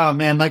 Oh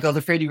man, Michael, I was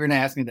afraid you were going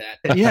to ask me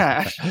that.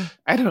 Yeah,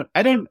 I don't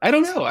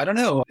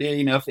know.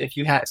 If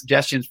you had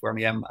suggestions for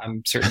me, I'm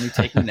certainly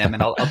taking them,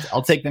 and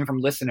I'll take them from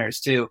listeners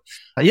too.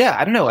 Yeah,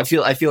 I don't know. I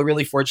feel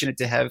really fortunate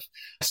to have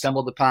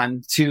stumbled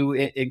upon two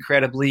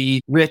incredibly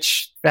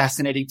rich,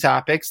 fascinating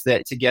topics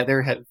that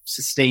together have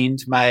sustained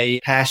my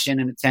passion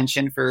and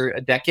attention for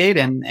a decade,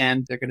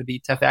 and they're going to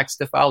be tough acts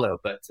to follow.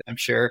 But I'm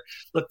sure,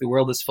 look, the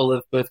world is full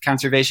of both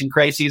conservation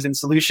crises and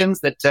solutions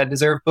that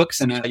deserve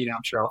books, and I'm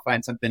sure I'll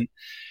find something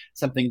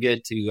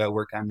good to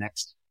work on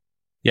next.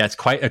 Yeah, it's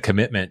quite a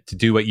commitment to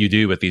do what you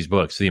do with these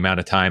books, the amount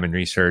of time and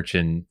research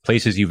and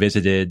places you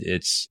visited.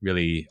 It's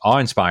really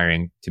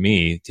awe-inspiring to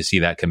me to see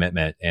that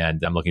commitment.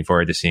 And I'm looking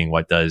forward to seeing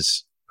what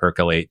does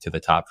percolate to the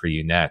top for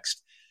you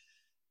next.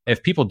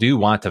 If people do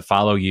want to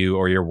follow you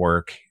or your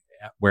work,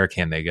 where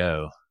can they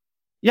go?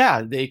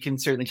 Yeah, they can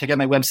certainly check out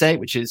my website,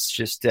 which is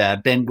just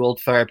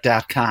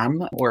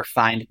bengoldfarb.com, or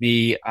find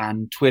me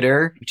on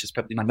Twitter, which is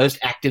probably my most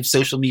active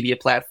social media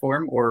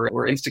platform, or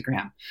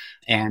Instagram.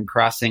 And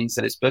Crossings,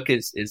 this book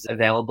is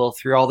available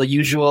through all the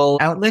usual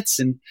outlets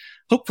and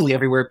hopefully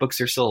everywhere books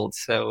are sold.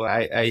 So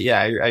I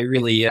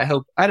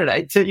hope, I don't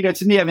know,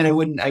 to me, I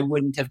mean, I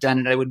wouldn't have done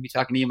it. I wouldn't be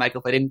talking to you, Michael,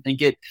 if I didn't think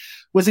it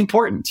was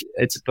important.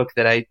 It's a book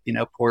that I,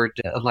 poured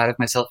a lot of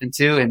myself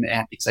into, and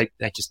because I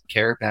just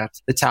care about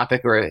the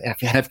topic, or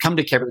have come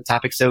to care about the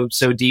topic so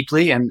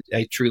deeply. And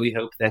I truly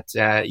hope that,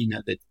 that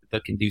the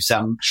book can do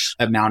some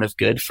amount of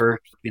good for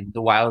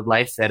the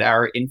wildlife that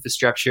our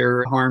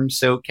infrastructure harms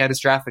so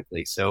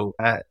catastrophically. So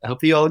I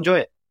hope that you all enjoy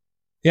it.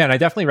 Yeah, and I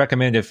definitely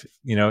recommend if,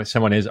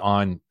 someone is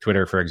on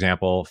Twitter, for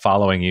example,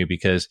 following you,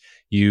 because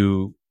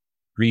you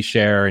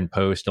reshare and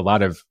post a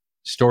lot of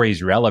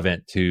stories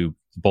relevant to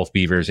both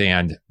beavers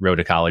and road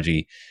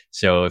ecology.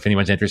 So if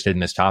anyone's interested in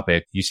this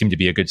topic, you seem to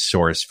be a good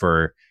source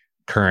for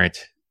current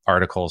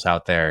articles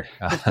out there.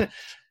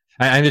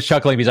 I'm just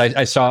chuckling because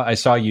I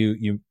saw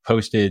you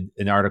posted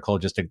an article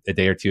just a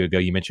day or two ago.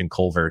 You mentioned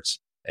culverts,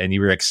 and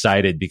you were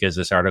excited because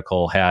this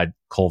article had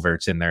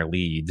culverts in their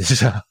lead.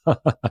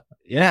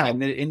 Yeah,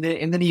 in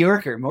the New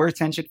Yorker, more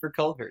attention for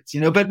culverts,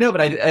 but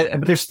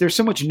there's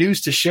so much news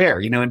to share,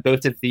 in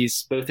both of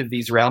these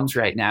realms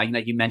right now.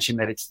 You mentioned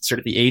that it's sort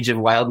of the age of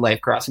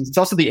wildlife crossings. It's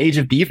also the age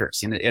of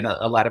beavers in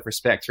a lot of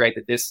respects, right?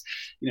 That this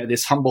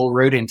humble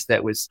rodent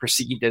that was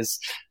perceived as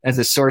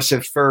a source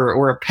of fur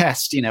or a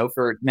pest,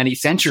 for many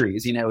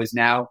centuries, is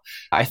now,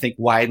 I think,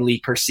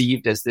 widely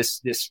perceived as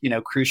this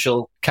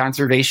crucial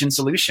conservation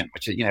solution,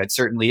 which, it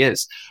certainly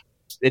is.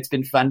 It's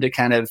been fun to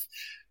kind of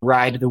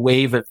ride the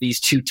wave of these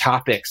two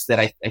topics that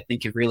I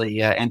think have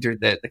really entered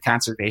the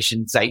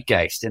conservation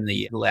zeitgeist in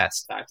the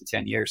last 5 to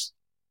 10 years.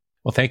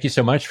 Well, thank you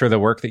so much for the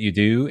work that you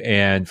do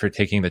and for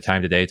taking the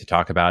time today to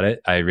talk about it.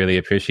 I really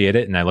appreciate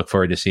it, and I look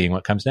forward to seeing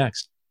what comes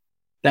next.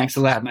 Thanks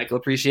a lot, Michael.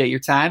 Appreciate your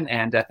time,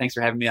 and thanks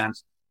for having me on.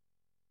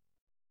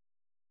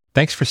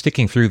 Thanks for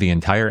sticking through the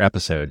entire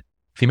episode.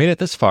 If you made it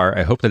this far,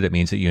 I hope that it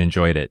means that you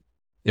enjoyed it.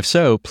 If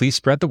so, please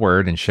spread the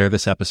word and share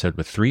this episode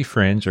with 3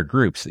 friends or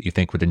groups that you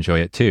think would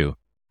enjoy it too.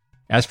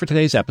 As for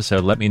today's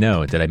episode, let me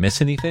know. Did I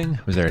miss anything?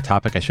 Was there a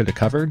topic I should have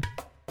covered?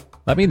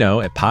 Let me know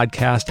at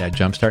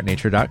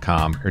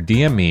podcast@jumpstartnature.com or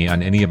DM me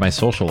on any of my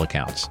social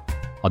accounts.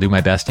 I'll do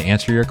my best to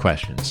answer your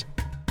questions.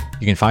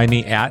 You can find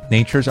me at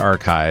Nature's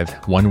Archive,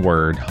 one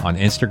word, on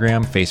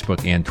Instagram,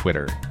 Facebook, and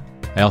Twitter.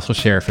 I also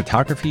share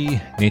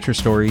photography, nature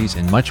stories,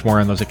 and much more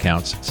on those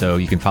accounts, so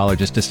you can follow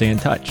just to stay in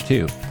touch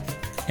too.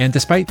 And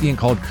despite being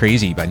called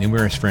crazy by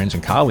numerous friends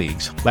and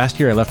colleagues, last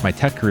year I left my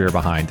tech career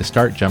behind to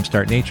start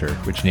Jumpstart Nature,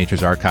 which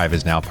Nature's Archive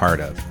is now part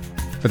of.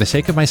 For the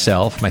sake of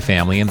myself, my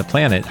family, and the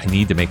planet, I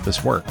need to make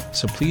this work.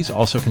 So please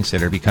also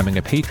consider becoming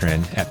a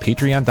patron at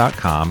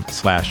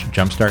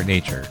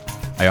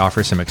patreon.com/jumpstartnature. I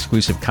offer some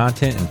exclusive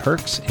content and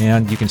perks,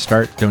 and you can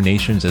start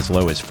donations as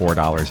low as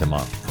 $4 a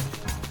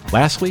month.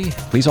 Lastly,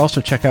 please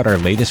also check out our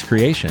latest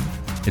creation.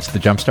 It's the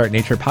Jumpstart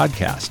Nature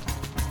podcast.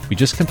 We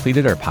just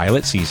completed our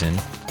pilot season,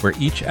 where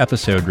each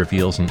episode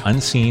reveals an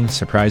unseen,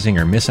 surprising,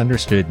 or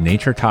misunderstood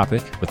nature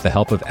topic with the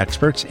help of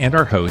experts and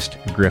our host,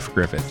 Griff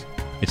Griffith.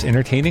 It's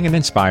entertaining and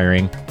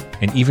inspiring,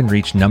 and even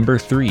reached number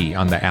 3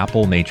 on the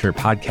Apple Nature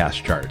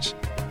podcast charts.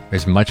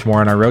 There's much more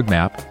on our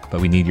roadmap,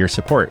 but we need your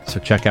support, so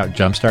check out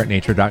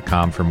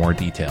jumpstartnature.com for more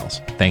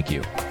details. Thank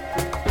you.